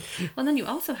don't. Well, then you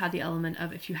also have the element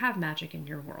of, if you have magic in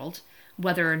your world,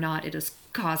 whether or not it is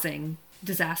causing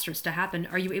disasters to happen,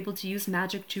 are you able to use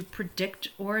magic to predict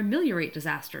or ameliorate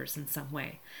disasters in some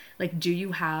way? Like, do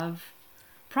you have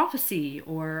prophecy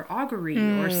or augury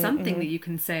or something that you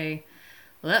can say,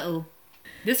 uh-oh,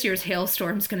 this year's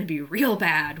hailstorm's going to be real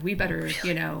bad. We better,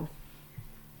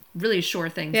 really shore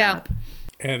things up.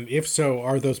 And if so,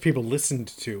 are those people listened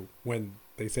to when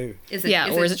they say Is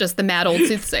it just the mad old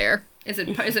soothsayer? Is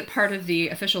it part of the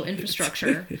official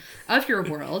infrastructure of your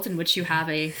world in which you have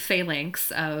a phalanx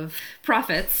of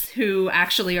prophets who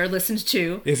actually are listened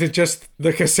to? Is it just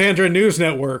the Cassandra News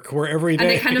Network where every day...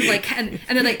 And they kind of like, and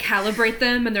they like calibrate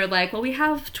them, and they're like, well, we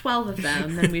have 12 of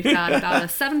them, and we've got about a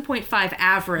 7.5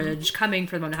 average coming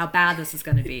from how bad this is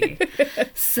going to be.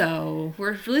 So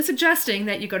we're really suggesting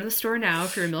that you go to the store now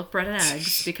for your milk, bread, and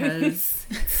eggs, because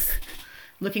it's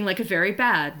looking like a very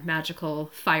bad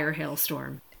magical fire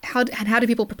hailstorm. How do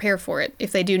people prepare for it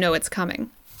if they do know it's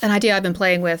coming? An idea I've been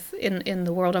playing with in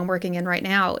the world I'm working in right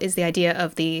now is the idea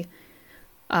of the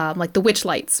the witch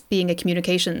lights being a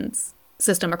communications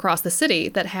system across the city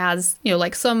that has,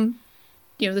 like some,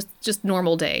 this just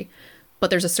normal day, but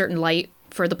there's a certain light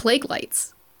for the plague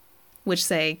lights, which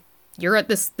say you're at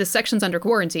this section's under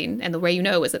quarantine, and the way you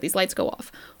know is that these lights go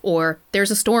off, or there's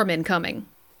a storm incoming,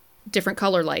 different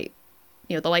color light.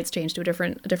 The lights change to a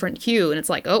different hue, and it's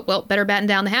like, oh, well, better batten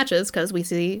down the hatches because we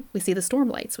see the storm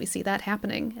lights. We see that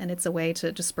happening, and it's a way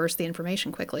to disperse the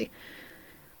information quickly.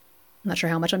 I'm not sure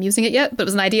how much I'm using it yet, but it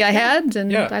was an idea I had,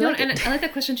 and I like it. And I like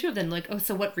that question too, of then, like, oh,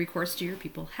 so what recourse do your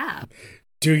people have?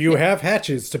 Do you have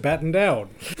hatches to batten down?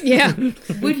 Yeah.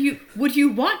 Would you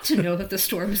want to know that the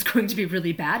storm is going to be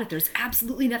really bad if there's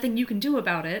absolutely nothing you can do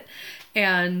about it?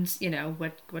 And,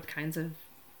 what kinds of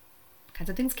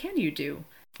things can you do?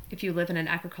 If you live in an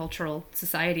agricultural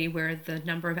society where the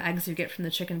number of eggs you get from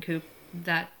the chicken coop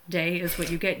that day is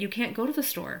what you get, you can't go to the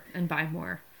store and buy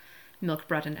more milk,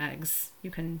 bread, and eggs.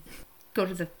 You can go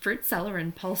to the fruit cellar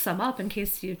and pull some up in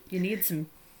case you need some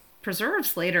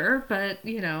preserves later, but,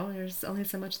 there's only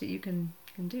so much that you can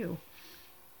do.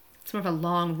 It's more of a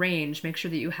long range. Make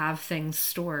sure that you have things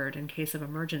stored in case of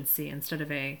emergency instead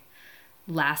of a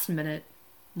last-minute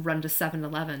run to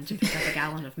 7-Eleven to pick up a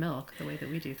gallon of milk, the way that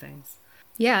we do things.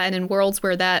 Yeah, and in worlds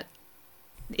where that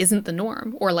isn't the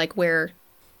norm, or like where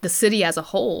the city as a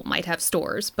whole might have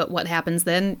stores, but what happens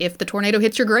then if the tornado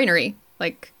hits your granary?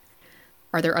 Like,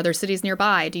 are there other cities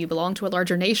nearby? Do you belong to a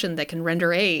larger nation that can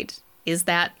render aid? Is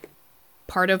that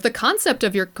part of the concept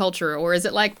of your culture, or is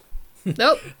it like,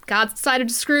 nope, God decided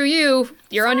to screw you,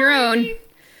 you're on your own?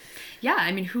 Yeah,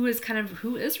 I mean, who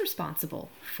is responsible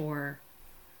for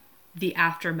the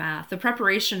aftermath, the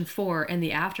preparation for and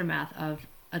the aftermath of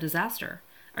a disaster?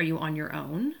 Are you on your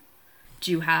own? Do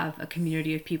you have a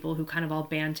community of people who kind of all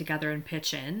band together and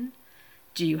pitch in?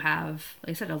 Do you have,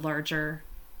 like I said, a larger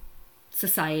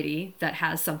society that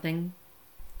has something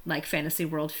like Fantasy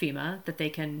World FEMA that they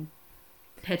can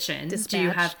pitch in?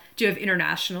 Dispatch. Do you have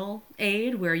international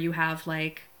aid where you have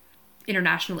like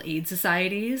international aid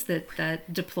societies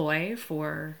that deploy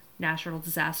for natural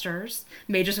disasters?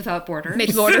 Mages Without Borders.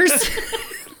 Mages Borders.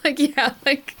 Like, yeah,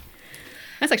 like,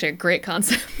 that's actually a great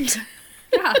concept.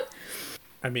 Yeah.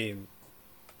 I mean,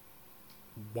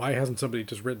 why hasn't somebody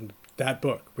just written that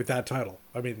book with that title?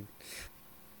 I mean,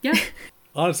 Yeah.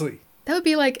 honestly, That would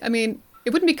be like, I mean,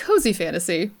 it wouldn't be cozy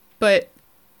fantasy, but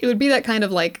it would be that kind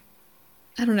of like,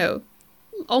 I don't know,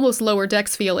 almost Lower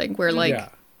Decks feeling where like yeah.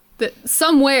 that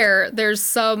somewhere there's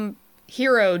some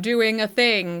hero doing a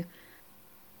thing,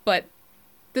 but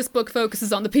this book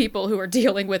focuses on the people who are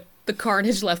dealing with the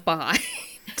carnage left behind.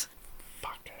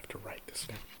 Fuck, I have to write this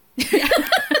down.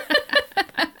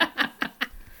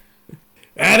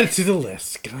 Add it to the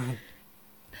list. God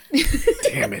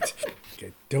damn it.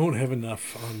 I don't have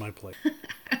enough on my plate.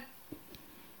 And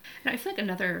I feel like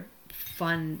another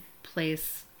fun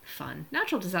place,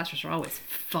 natural disasters are always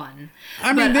fun.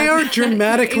 I mean, But, they are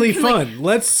dramatically like, fun.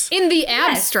 Let's... In the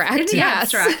yes, abstract, in the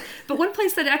yes. abstract. But one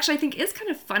place that actually I think is kind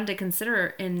of fun to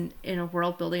consider in a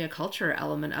world building, a culture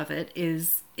element of it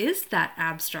is that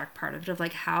abstract part of it, of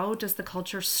like, how does the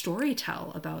culture story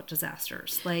tell about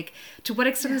disasters? Like, to what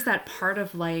extent is that part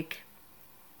of, like,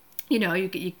 you know,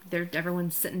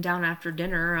 everyone's sitting down after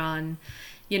dinner on,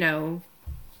 you know,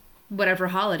 whatever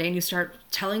holiday, and you start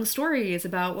telling stories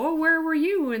about, oh, where were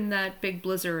you in that big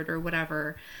blizzard or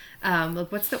whatever? Like,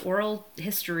 what's the oral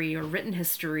history or written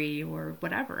history or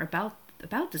whatever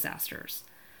about disasters?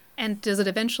 And does it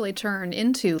eventually turn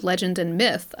into legend and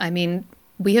myth? I mean,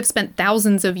 we have spent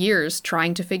thousands of years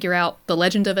trying to figure out the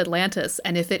legend of Atlantis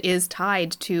and if it is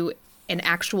tied to an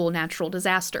actual natural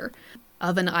disaster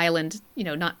of an island, you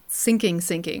know, not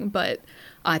sinking, but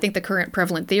I think the current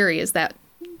prevalent theory is that,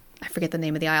 I forget the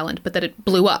name of the island, but that it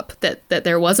blew up, that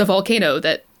there was a volcano,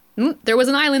 that there was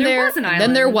an island there, was an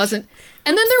then there island. wasn't,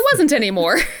 and then there wasn't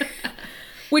anymore,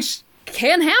 which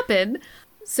can happen.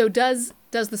 So does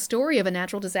the story of a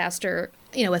natural disaster,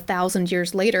 you know, 1,000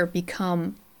 years later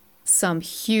become some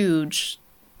huge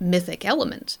mythic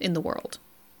element in the world?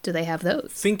 Do they have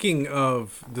those? Thinking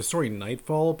of the story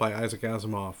Nightfall by Isaac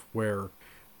Asimov, where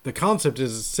the concept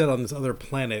is set on this other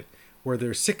planet where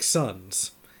there's 6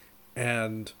 suns,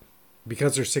 and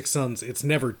because there's 6 suns, it's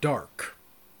never dark.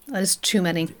 That is too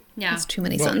many. Yeah. That's too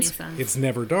many Well, suns. It's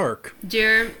never dark.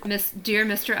 Dear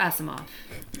Mr. Asimov.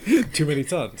 Too many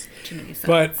suns. Too many suns.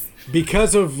 But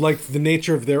because of like the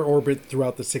nature of their orbit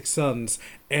throughout the 6 suns,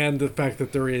 and the fact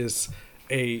that there is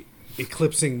a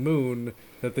eclipsing moon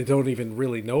that they don't even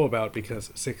really know about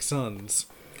because 6 suns,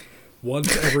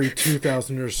 once every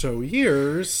 2,000 or so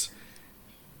years,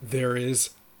 there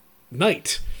is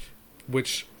night,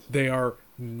 which they are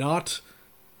not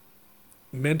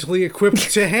mentally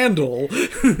equipped to handle.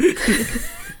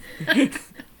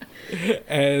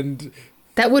 And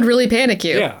That would really panic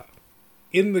you. yeah,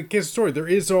 in the kid's story, there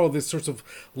is all this sorts of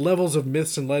levels of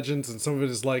myths and legends, and some of it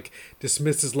is like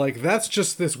dismissed as like, that's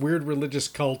just this weird religious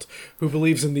cult who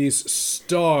believes in these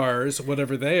stars,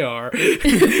 whatever they are.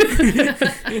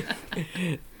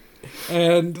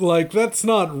 And like, that's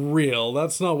not real.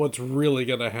 That's not what's really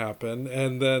gonna happen.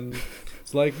 And then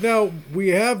it's like, no, we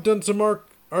have done some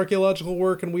archaeological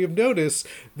work, and we have noticed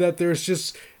that there's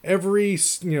just every,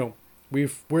 you know,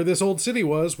 where this old city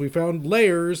was, we found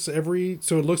layers so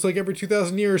it looks like every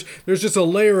 2,000 years, there's just a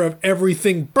layer of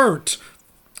everything burnt.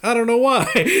 I don't know why.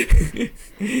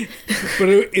 But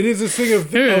it is this thing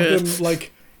of them,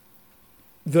 like,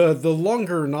 the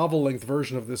longer novel length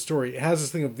version of this story has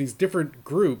this thing of these different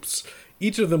groups,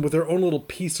 each of them with their own little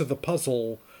piece of the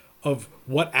puzzle of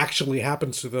what actually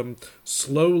happens to them,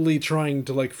 slowly trying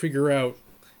to, like, figure out,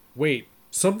 wait,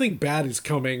 something bad is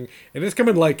coming, and it's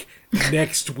coming like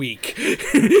next week.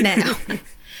 Now.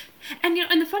 And you know,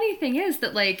 and the funny thing is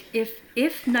that, like,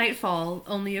 if nightfall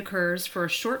only occurs for a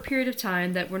short period of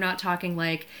time, that we're not talking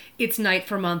like it's night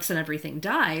for months and everything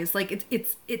dies, like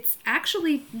it's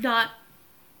actually not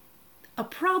a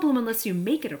problem unless you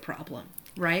make it a problem,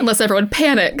 right? Unless everyone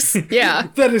panics. Yeah.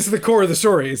 That is the core of the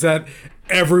story, is that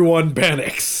everyone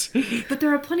panics. But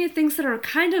there are plenty of things that are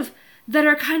kind of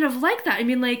like that. I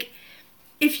mean, like,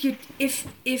 if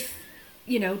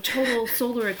you know, total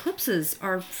solar eclipses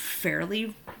are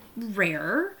fairly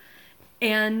rare,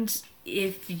 and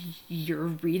if you're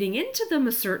reading into them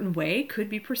a certain way, could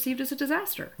be perceived as a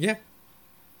disaster. Yeah.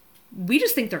 We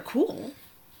just think they're cool,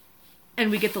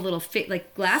 and we get the little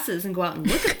like glasses and go out and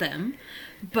look at them.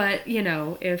 But you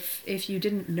know, if you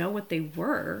didn't know what they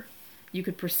were, you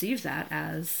could perceive that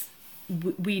as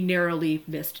we narrowly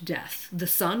missed death. The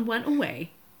sun went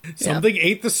away. Something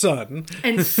ate the sun.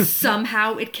 And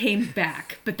somehow it came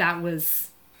back, but that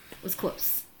was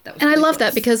close. That was And I pretty love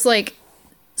that close. because, like,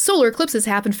 solar eclipses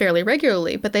happen fairly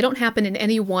regularly, but they don't happen in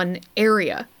any one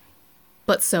area,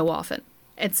 but so often.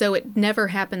 And so it never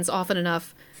happens often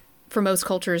enough for most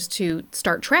cultures to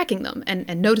start tracking them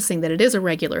and noticing that it is a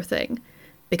regular thing,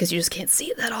 because you just can't see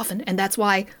it that often. And that's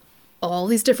why all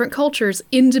these different cultures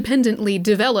independently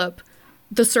develop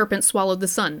the serpent swallowed the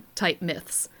sun type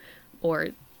myths, or,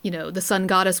 the sun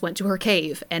goddess went to her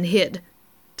cave and hid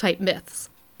type myths,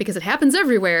 because it happens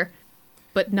everywhere,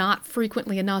 but not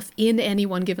frequently enough in any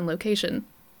one given location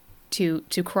to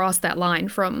cross that line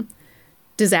from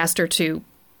disaster to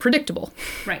predictable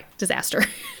disaster.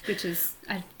 Which is,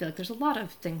 I feel like there's a lot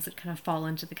of things that kind of fall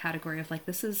into the category of like,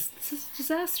 this is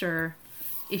disaster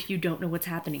if you don't know what's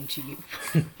happening to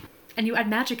you. And you add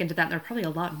magic into that, and there are probably a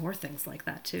lot more things like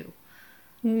that too.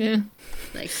 Yeah.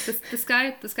 Like the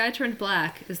sky turned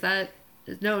black.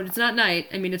 No, it's not night.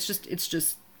 I mean, it's just,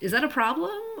 is that a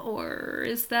problem, or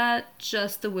is that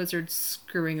just the wizard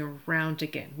screwing around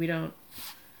again? We don't,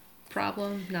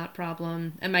 problem, not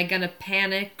problem. Am I gonna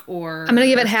panic, or? I'm gonna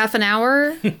give it half an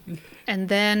hour, and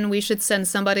then we should send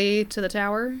somebody to the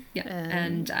tower. Yeah,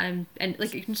 and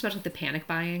like, you can just imagine like the panic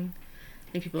buying.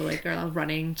 Like people like are all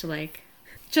running to like,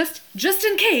 just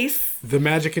in case. The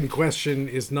magic in question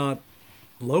is not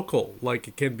local. Like,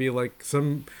 it can be like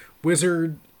some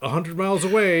wizard 100 miles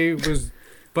away was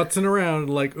butzing around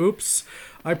like, oops,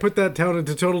 I put that town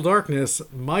into total darkness.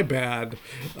 My bad.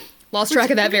 Lost track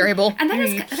of that variable. And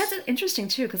that's interesting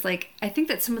too, because like I think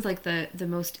that some of like the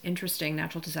most interesting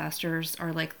natural disasters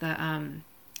are like the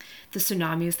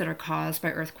tsunamis that are caused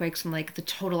by earthquakes from like the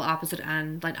total opposite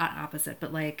end, like not opposite,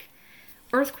 but like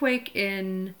earthquake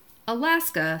in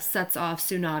Alaska sets off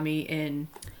tsunami in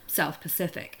South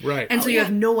Pacific. Right. And so you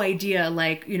have no idea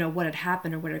like, what had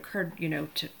happened or what occurred,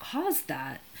 to cause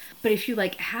that. But if you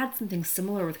like had something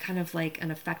similar with kind of like an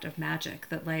effect of magic,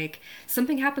 that like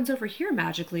something happens over here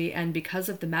magically, and because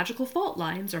of the magical fault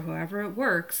lines or however it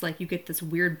works, like you get this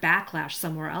weird backlash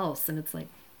somewhere else, and it's like,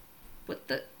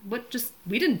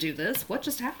 we didn't do this. What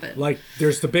just happened? Like,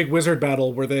 there's the big wizard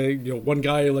battle where they, one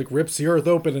guy like rips the earth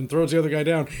open and throws the other guy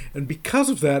down, and because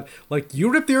of that, like,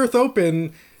 you rip the earth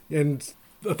open and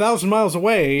 1,000 miles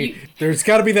away, there's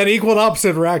got to be that equal and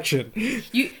opposite reaction.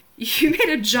 You made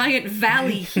a giant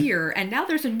valley here, and now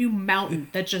there's a new mountain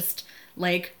that just,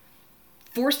 like,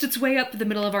 forced its way up to the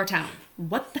middle of our town.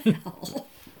 What the hell?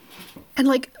 And,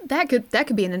 like, that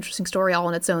could be an interesting story all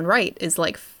in its own right, is,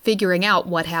 like, figuring out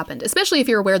what happened. Especially if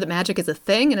you're aware that magic is a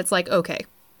thing, and it's like, okay,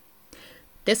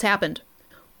 this happened.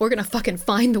 We're gonna fucking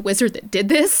find the wizard that did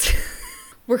this.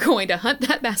 We're going to hunt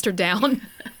that bastard down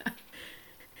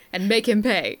and make him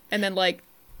pay. And then, like,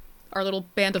 our little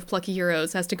band of plucky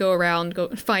heroes has to go around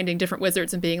finding different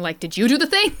wizards and being like, did you do the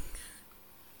thing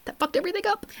that fucked everything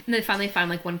up? And they finally find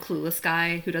like one clueless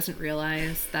guy who doesn't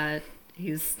realize that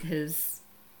his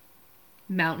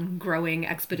mountain growing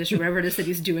expedition, whatever it is that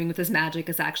he's doing with his magic,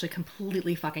 is actually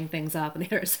completely fucking things up on the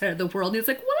other side of the world. And he's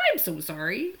like, well, I'm so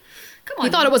sorry. Come on.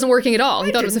 He thought it wasn't working at all.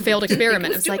 He thought it was a failed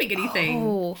experiment. It's like, anything.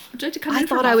 Oh, would you like to come I in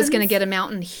for thought I was muffins? going to get a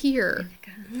mountain here.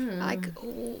 Like,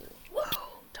 oh,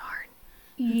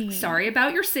 darn. Sorry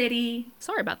about your city.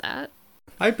 Sorry about that.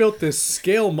 I built this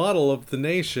scale model of the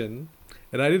nation,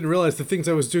 and I didn't realize the things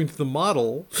I was doing to the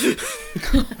model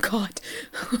Oh, God.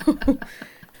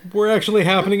 were actually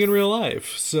happening in real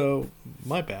life. So,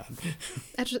 my bad.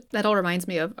 That all reminds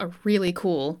me of a really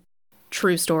cool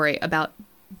true story about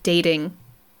dating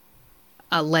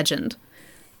a legend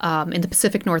in the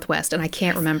Pacific Northwest, and I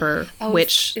can't remember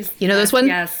which. You know this one?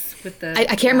 Yes. With the,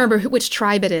 I can't remember which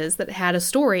tribe it is that had a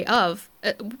story of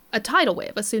a tidal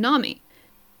wave, a tsunami.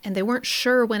 And they weren't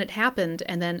sure when it happened.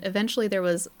 And then eventually there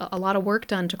was a lot of work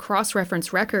done to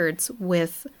cross-reference records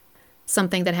with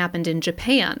something that happened in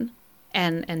Japan.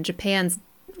 And Japan's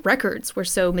records were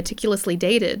so meticulously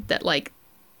dated that, like,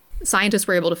 scientists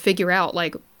were able to figure out,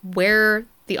 like, where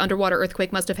the underwater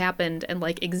earthquake must have happened and,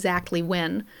 like, exactly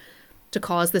when to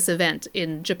cause this event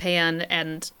in Japan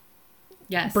and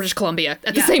British Columbia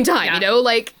at the same time,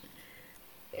 like,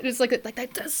 it's like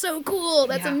that's so cool.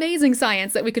 That's amazing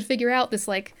science that we could figure out this,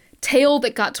 like, tale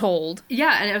that got told.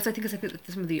 Yeah, and I think it's like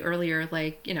some of the earlier,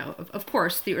 like, of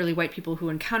course, the early white people who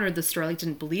encountered the story, like,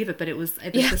 didn't believe it, but it was,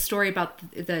 I think, the story about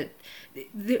the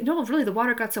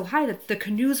water got so high that the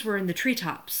canoes were in the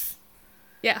treetops.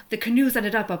 Yeah. The canoes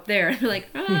ended up there. And they're like,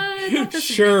 I thought this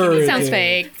Sure. was sounds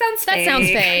fake. That sounds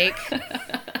fake.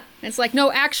 It's like,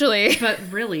 no, actually. But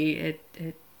really, it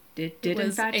did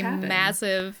in fact happen.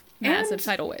 Massive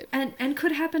tidal wave. And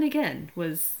could happen again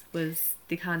was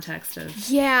the context of...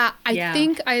 Yeah, I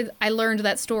think I learned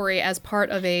that story as part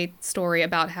of a story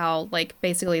about how, like,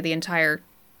 basically the entire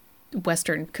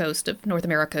western coast of North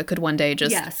America could one day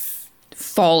just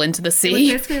fall into the sea.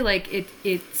 It was basically like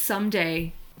it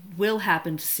someday will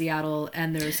happen to Seattle,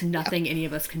 and there's nothing any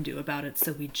of us can do about it,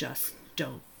 so we just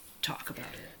don't talk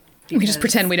about it. We just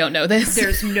because pretend we don't know this.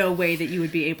 There's no way that you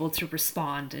would be able to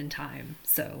respond in time,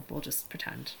 so we'll just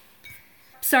pretend.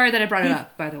 Sorry that I brought it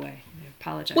up, by the way. I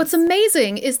apologize. What's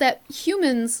amazing is that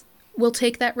humans will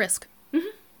take that risk.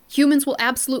 Humans will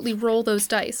absolutely roll those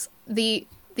dice. The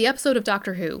episode of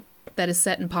Doctor Who that is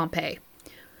set in Pompeii,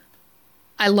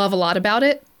 I love a lot about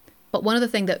it, but one of the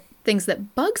things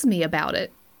that bugs me about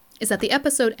it is that the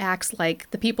episode acts like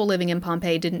the people living in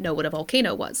Pompeii didn't know what a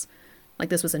volcano was. Like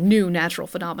this was a new natural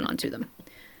phenomenon to them.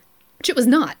 Which it was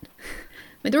not.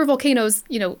 I mean, there were volcanoes,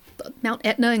 Mount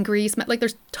Etna in Greece, like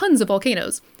there's tons of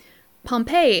volcanoes.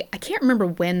 Pompeii, I can't remember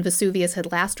when Vesuvius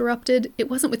had last erupted. It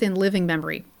wasn't within living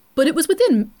memory, but it was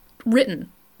within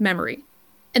written memory.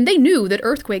 And they knew that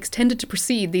earthquakes tended to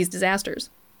precede these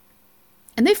disasters.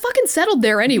 And they fucking settled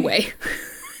there anyway.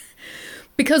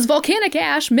 Because volcanic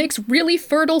ash makes really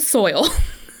fertile soil.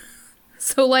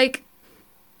 So, it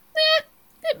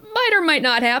might or might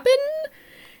not happen.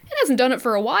 It hasn't done it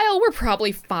for a while. We're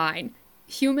probably fine.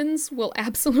 Humans will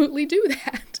absolutely do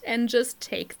that and just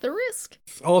take the risk.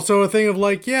 Also a thing of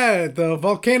the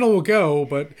volcano will go,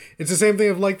 but it's the same thing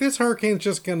of this hurricane's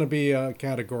just gonna be a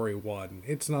category 1.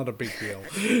 It's not a big deal.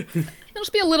 It'll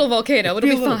just be a little volcano. It'll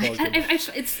be fine.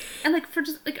 And for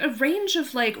just a range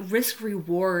of risk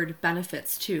reward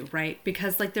benefits too, right?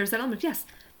 Because there's that element. Yes,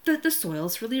 the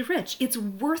soil's really rich. It's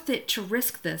worth it to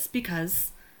risk this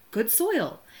because good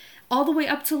soil. All the way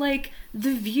up to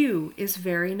the view is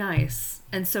very nice.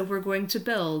 And so we're going to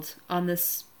build on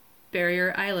this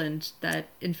barrier island that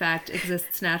in fact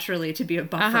exists naturally to be a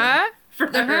buffer for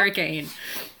the hurricane.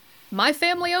 My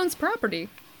family owns property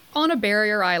on a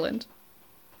barrier island.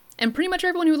 And pretty much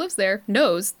everyone who lives there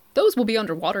knows those will be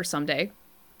underwater someday.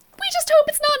 We just hope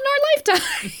it's not in our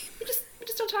lifetime. we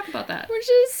just don't talk about that.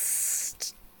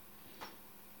 It's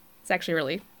actually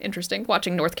really interesting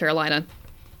watching North Carolina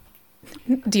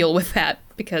deal with that,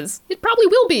 because it probably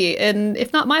will be, and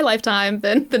if not my lifetime,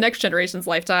 then the next generation's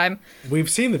lifetime. We've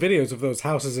seen the videos of those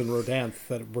houses in Rodanthe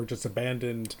that were just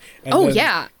abandoned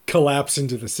and collapse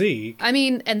into the sea. I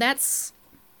mean, and that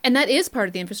is part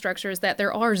of the infrastructure, is that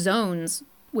there are zones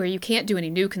where you can't do any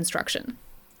new construction,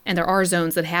 and there are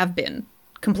zones that have been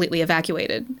completely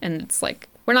evacuated, and it's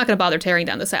we're not going to bother tearing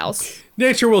down this house.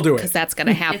 Nature will do it. Because that's going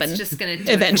to happen. It's just going to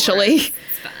do eventually. It's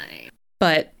fine.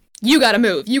 But you got to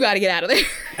move. You got to get out of there.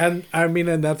 And I mean,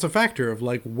 and that's a factor of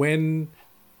when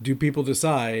do people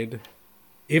decide,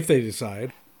 if they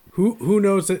decide, who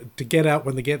knows to get out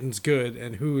when the getting's good,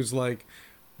 and who's we're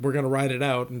going to ride it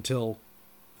out until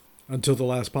the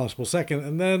last possible second,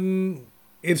 and then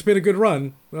it's been a good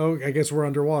run. Oh, I guess we're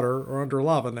underwater or under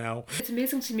lava now. It's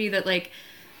amazing to me that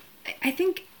I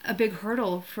think a big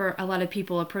hurdle for a lot of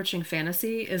people approaching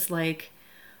fantasy is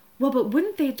well, but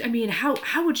wouldn't they, I mean,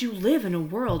 how would you live in a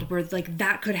world where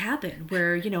that could happen,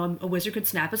 where, a wizard could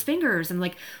snap his fingers, and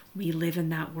we live in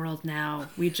that world now.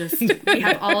 We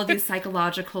have all of these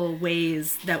psychological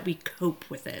ways that we cope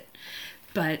with it,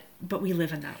 but we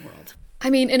live in that world.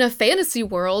 I mean, in a fantasy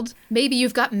world, maybe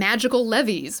you've got magical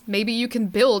levees. Maybe you can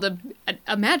build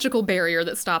a magical barrier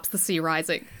that stops the sea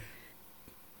rising.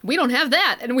 We don't have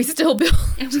that, and we still build.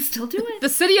 And we still do it. The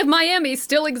city of Miami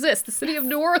still exists. The city of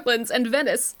New Orleans and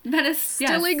Venice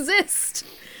still exist.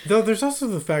 Though there's also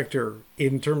the factor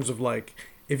in terms of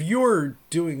if you're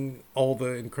doing all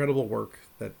the incredible work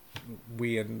that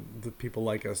we and the people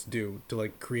like us do to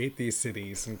create these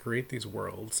cities and create these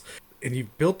worlds, and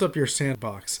you've built up your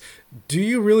sandbox, do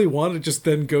you really want to just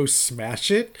then go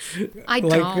smash it? I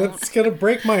don't. That's gonna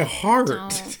break my heart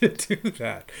to do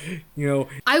that.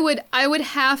 I would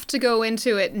have to go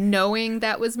into it knowing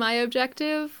that was my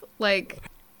objective. I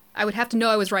would have to know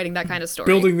I was writing that kind of story.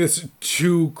 Building this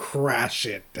to crash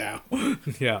it down.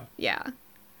 Yeah.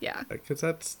 Yeah. Because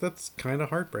that's kind of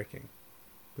heartbreaking.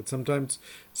 But sometimes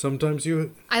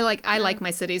you. I like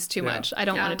my cities too much. I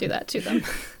don't want to do that to them.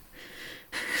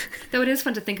 Though it is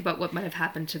fun to think about what might have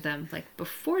happened to them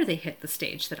before they hit the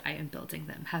stage that I am building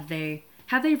them. Have they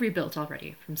rebuilt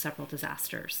already from several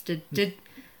disasters?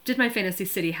 Did my fantasy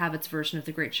city have its version of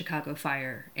the Great Chicago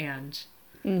Fire, and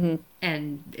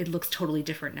it looks totally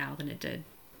different now than it did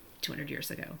 200 years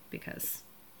ago because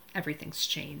everything's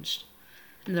changed.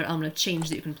 Another element of change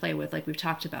that you can play with, we've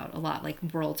talked about a lot,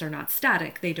 worlds are not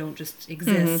static. They don't just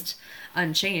exist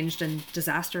unchanged, and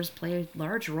disasters play a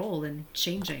large role in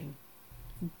changing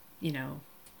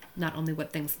not only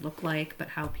what things look like, but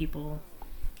how people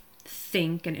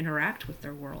think and interact with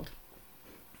their world.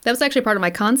 That was actually part of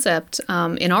my concept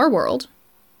in our world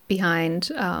behind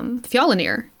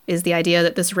Fjalanir, is the idea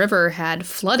that this river had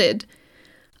flooded.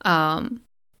 They'd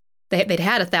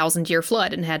had a 1,000-year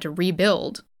flood and had to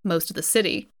rebuild most of the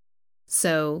city.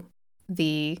 So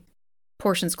the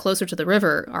portions closer to the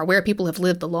river are where people have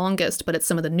lived the longest, but it's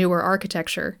some of the newer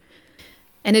architecture.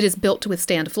 And it is built to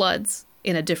withstand floods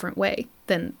in a different way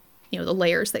than, the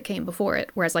layers that came before it.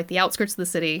 Whereas like the outskirts of the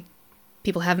city,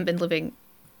 people haven't been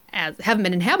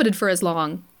inhabited for as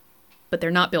long, but they're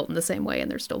not built in the same way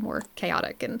and they're still more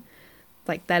chaotic. And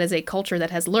like that is a culture that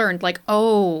has learned like,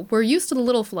 oh, we're used to the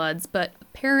little floods, but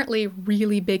apparently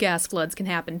really big ass floods can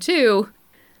happen too.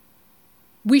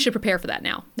 We should prepare for that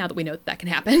now that we know that can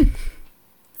happen.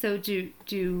 So do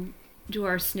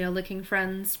our snail licking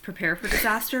friends prepare for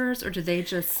disasters, or do they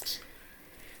just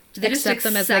accept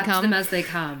them as they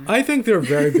come? I think they're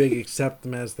very big accept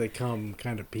them as they come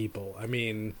kind of people. I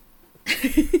mean,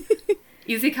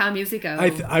 easy come, easy go.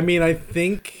 I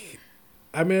think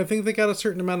they got a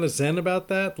certain amount of zen about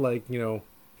that. Like,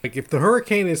 like if the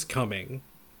hurricane is coming,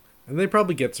 and they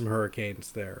probably get some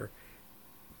hurricanes there,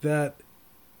 that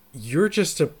you're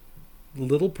just a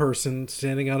little person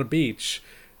standing on a beach.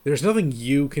 There's nothing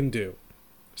you can do.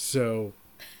 So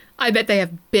I bet they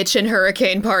have bitchin'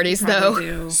 hurricane parties, though.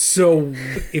 Do. So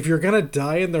if you're going to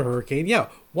die in the hurricane,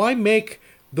 why make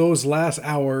those last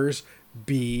hours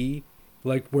be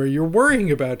like where you're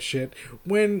worrying about shit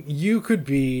when you could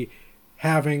be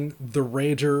having the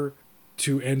rager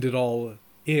to end it all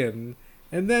in?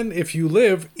 And then if you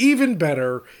live, even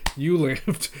better, you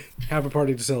lived. Have a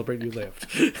party to celebrate you lived.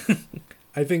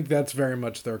 I think that's very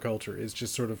much their culture, is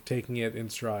just sort of taking it in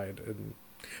stride. And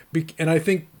I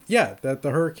think, that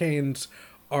the hurricanes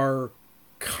are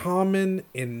common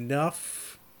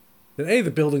enough that,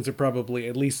 the buildings are probably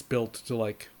at least built to,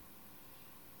 like,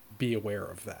 be aware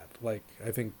of that. Like,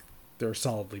 I think they're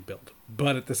solidly built.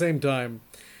 But at the same time,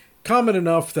 common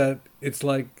enough that it's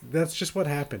like, that's just what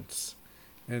happens.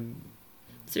 And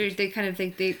so they kind of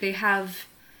think they have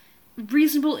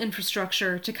reasonable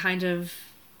infrastructure to kind of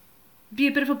be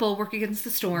a bit of a bulwark against the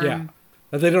storm. Yeah.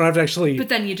 They don't have to actually but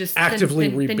then you just actively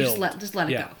rebuild. Then you just let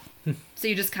it go. So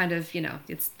you just kind of,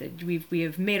 it's we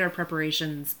have made our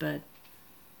preparations, but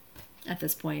at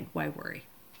this point, why worry?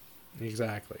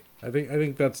 Exactly. I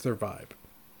think that's their vibe.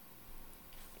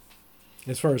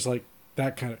 As far as like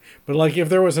that kind of, but like if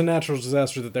there was a natural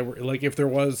disaster that they were like, if there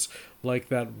was like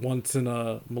that once in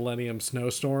a millennium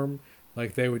snowstorm,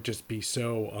 like they would just be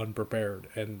so unprepared,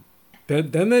 and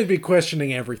then they'd be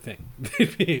questioning everything.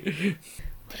 They'd be.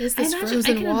 What is this I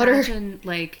frozen can water? Imagine,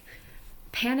 like,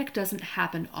 panic doesn't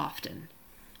happen often,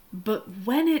 but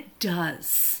when it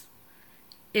does,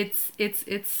 it's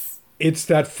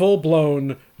that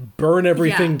full-blown burn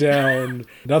everything down,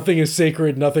 nothing is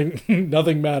sacred,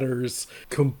 nothing matters,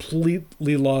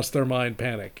 completely lost their mind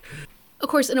panic. Of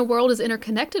course, in a world as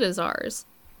interconnected as ours,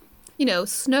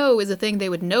 snow is a thing they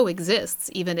would know exists,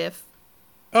 even if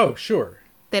Oh, sure.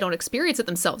 they don't experience it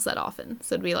themselves that often.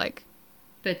 So it'd be like,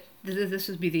 But this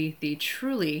would be the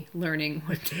truly learning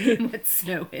what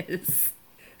snow is.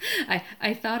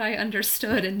 I thought I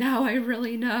understood, and now I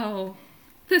really know.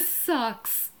 This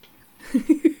sucks.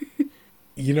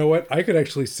 You know what? I could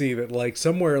actually see that, like,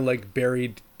 somewhere, like,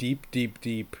 buried deep, deep,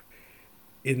 deep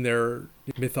in their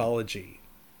mythology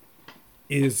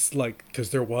is, like, because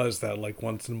there was that, like,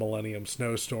 once in a millennium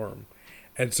snowstorm.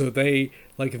 And so they,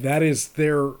 like, that is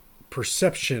their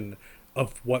perception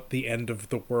of what the end of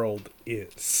the world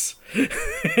is.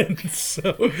 And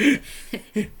so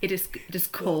it is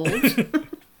cold.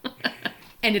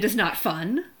 And it is not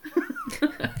fun.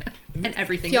 And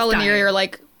everything y'all is in the dying. area are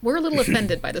like, we're a little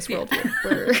offended by this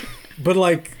worldview. But,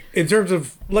 like, in terms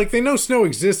of, like, they know snow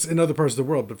exists in other parts of the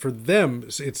world, but for them,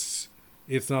 it's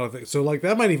not a thing. So, like,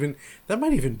 that might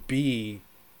even be,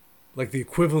 like, the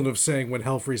equivalent of saying when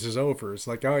hell freezes over. It's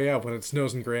like, oh, yeah, when it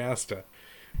snows in Greyasta.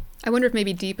 I wonder if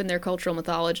maybe deep in their cultural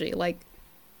mythology, like,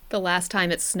 the last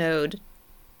time it snowed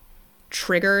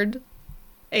triggered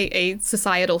a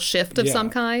societal shift of some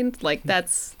kind. Like,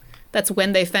 that's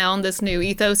when they found this new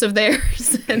ethos of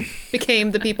theirs and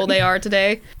became the people they are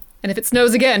today. And if it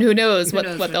snows again, who knows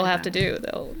what they'll have to do.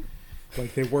 They'll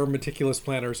Like, they were meticulous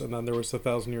planners, and then there was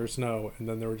 1,000-year snow, and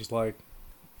then they were just like,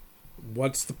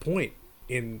 what's the point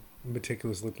in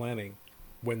meticulously planning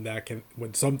when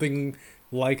something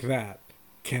like that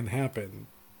can happen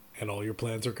and all your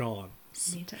plans are gone?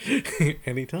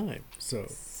 Anytime. So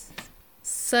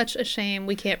such a shame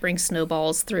we can't bring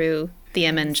snowballs through the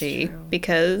MNG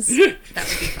because that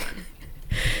would be fun.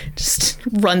 Just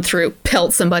run through,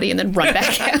 pelt somebody, and then run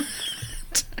back out.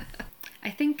 I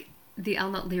think the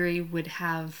Elnut Leary would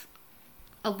have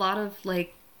a lot of,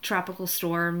 like, tropical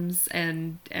storms,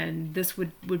 and this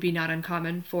would be not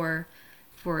uncommon for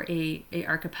a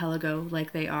archipelago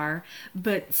like they are.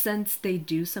 But since they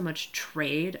do so much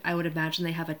trade, I would imagine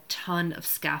they have a ton of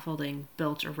scaffolding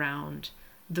built around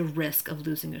the risk of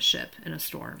losing a ship in a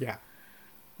storm. Yeah.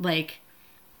 Like,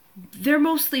 they're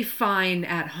mostly fine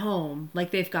at home.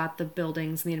 Like, they've got the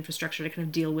buildings and the infrastructure to kind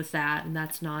of deal with that, and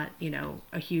that's not,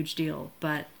 a huge deal.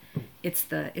 But it's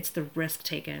the risk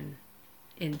taken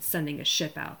in sending a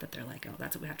ship out that they're like, oh,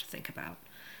 that's what we have to think about.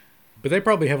 But they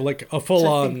probably have like a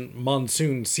full-on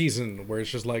monsoon season where it's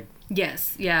just like,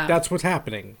 yes, yeah, that's what's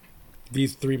happening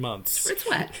these 3 months. it's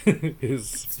wet.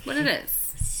 It's what it is.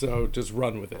 So just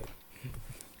run with it.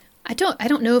 I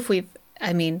don't know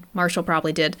if Marshall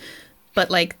probably did, but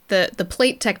like the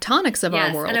plate tectonics of our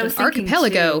Yes, world, and I was an thinking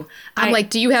archipelago. too, I'm like,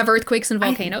 do you have earthquakes and I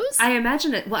volcanoes? I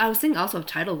imagine it. Well, I was thinking also of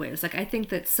tidal waves. Like, I think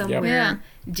that somewhere Yeah.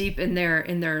 deep in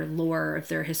their lore, of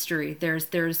their history,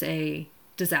 there's a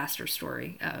disaster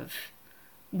story of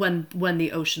when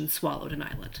the ocean swallowed an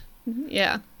island.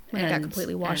 Yeah, when it got And-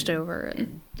 completely washed over.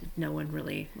 And no one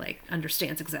really like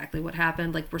understands exactly what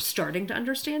happened. Like, we're starting to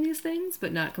understand these things,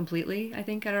 but not completely, I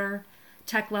think, at our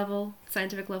tech level,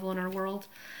 scientific level in our world.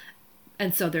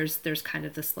 And so there's kind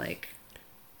of this, like,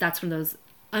 that's when those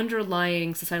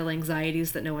underlying societal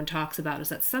anxieties that no one talks about is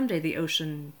that someday the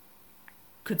ocean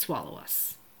could swallow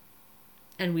us.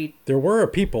 And There were a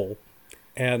people,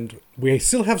 and we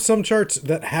still have some charts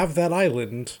that have that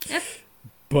island, Yep.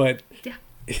 but Yeah.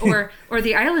 Or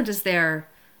the island is there,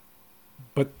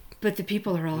 but but the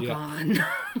people are all Yeah. gone.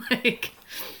 Like,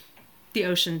 the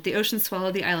ocean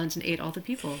swallowed the island and ate all the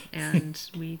people, and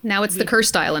Now it's the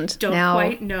cursed island. don't Now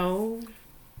quite know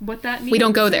what that means. We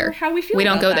don't go or there. How we feel. We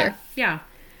don't about go that. there. Yeah.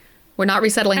 we're not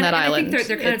resettling that And island. I think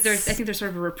they're kind of, It's- I think they're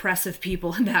sort of a repressive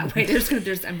people in that way. They're just gonna,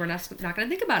 and we're not going to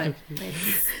think about it.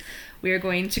 We are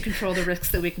going to control the risks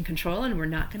that we can control, and we're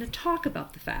not going to talk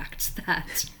about the fact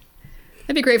that.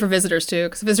 It'd be great for visitors too,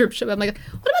 because visitors, I'm like,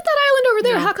 what about that island over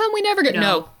there? No. How come we never get? No.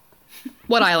 No.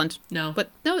 What island? No. But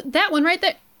no, that one right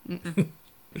there.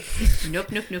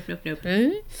 Nope.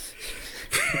 Eh?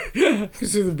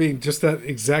 instead of being just that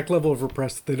exact level of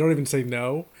repressed, they don't even say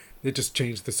no. They just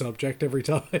change the subject every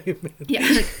time.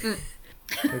 Yeah.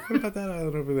 Like, what about that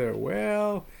island over there?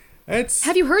 Well, it's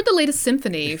Have you heard the latest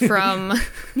symphony from?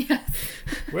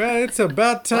 it's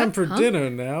about time What? for Huh? dinner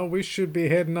now. We should be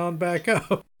heading on back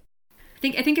up.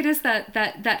 I think it is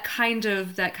that kind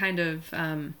of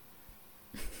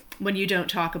when you don't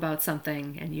talk about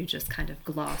something and you just kind of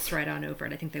gloss right on over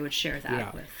it. I think they would share that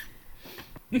Yeah.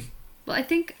 with. Well, I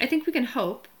think we can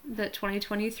hope that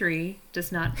 2023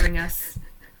 does not bring us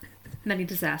many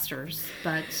disasters,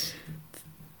 but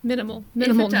minimal if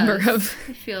it number does,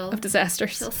 I feel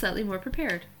disasters. slightly more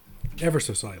prepared, Ever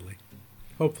so slightly.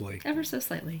 Hopefully. ever so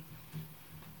slightly.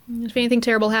 If anything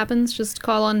terrible happens, just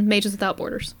call on Mages Without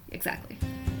Borders. Exactly.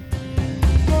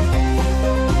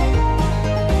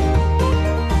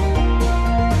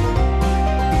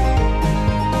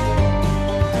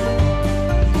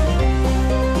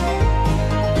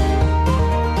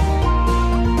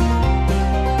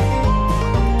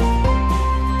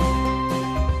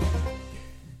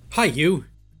 Hi, you.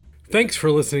 Thanks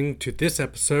for listening to this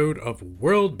episode of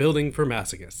World Building for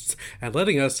Masochists and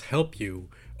letting us help you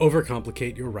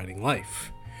overcomplicate your writing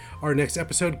life. Our next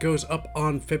episode goes up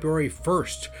on February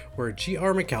 1st, where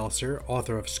G.R. McAllister,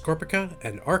 author of Scorpica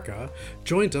and Arca,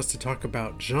 joins us to talk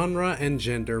about genre and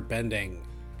gender bending.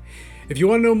 If you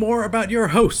want to know more about your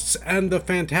hosts and the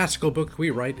fantastical book we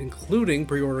write, including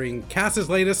pre-ordering Cass's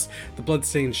latest, The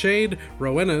Bloodstained Shade,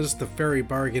 Rowena's The Fairy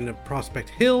Bargain of Prospect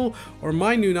Hill, or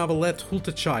my new novelette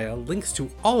Hultachaya, links to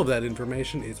all of that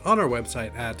information is on our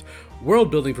website at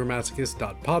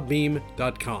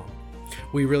worldbuildingformasochists.podbeam.com.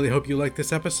 We really hope you liked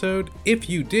this episode. If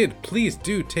you did, please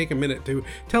do take a minute to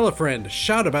tell a friend,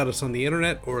 shout about us on the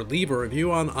internet, or leave a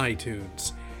review on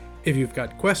iTunes. If you've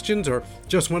got questions or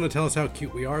just want to tell us how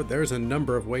cute we are, there's a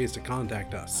number of ways to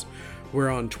contact us.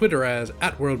 We're on Twitter as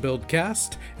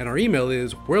 @WorldBuildCast, and our email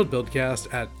is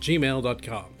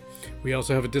worldbuildcast@gmail.com. We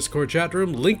also have a Discord chat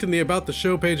room linked in the About the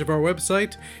Show page of our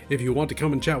website if you want to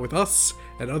come and chat with us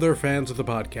and other fans of the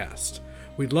podcast.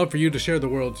 We'd love for you to share the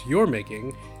worlds you're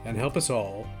making and help us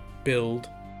all build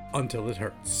until it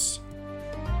hurts.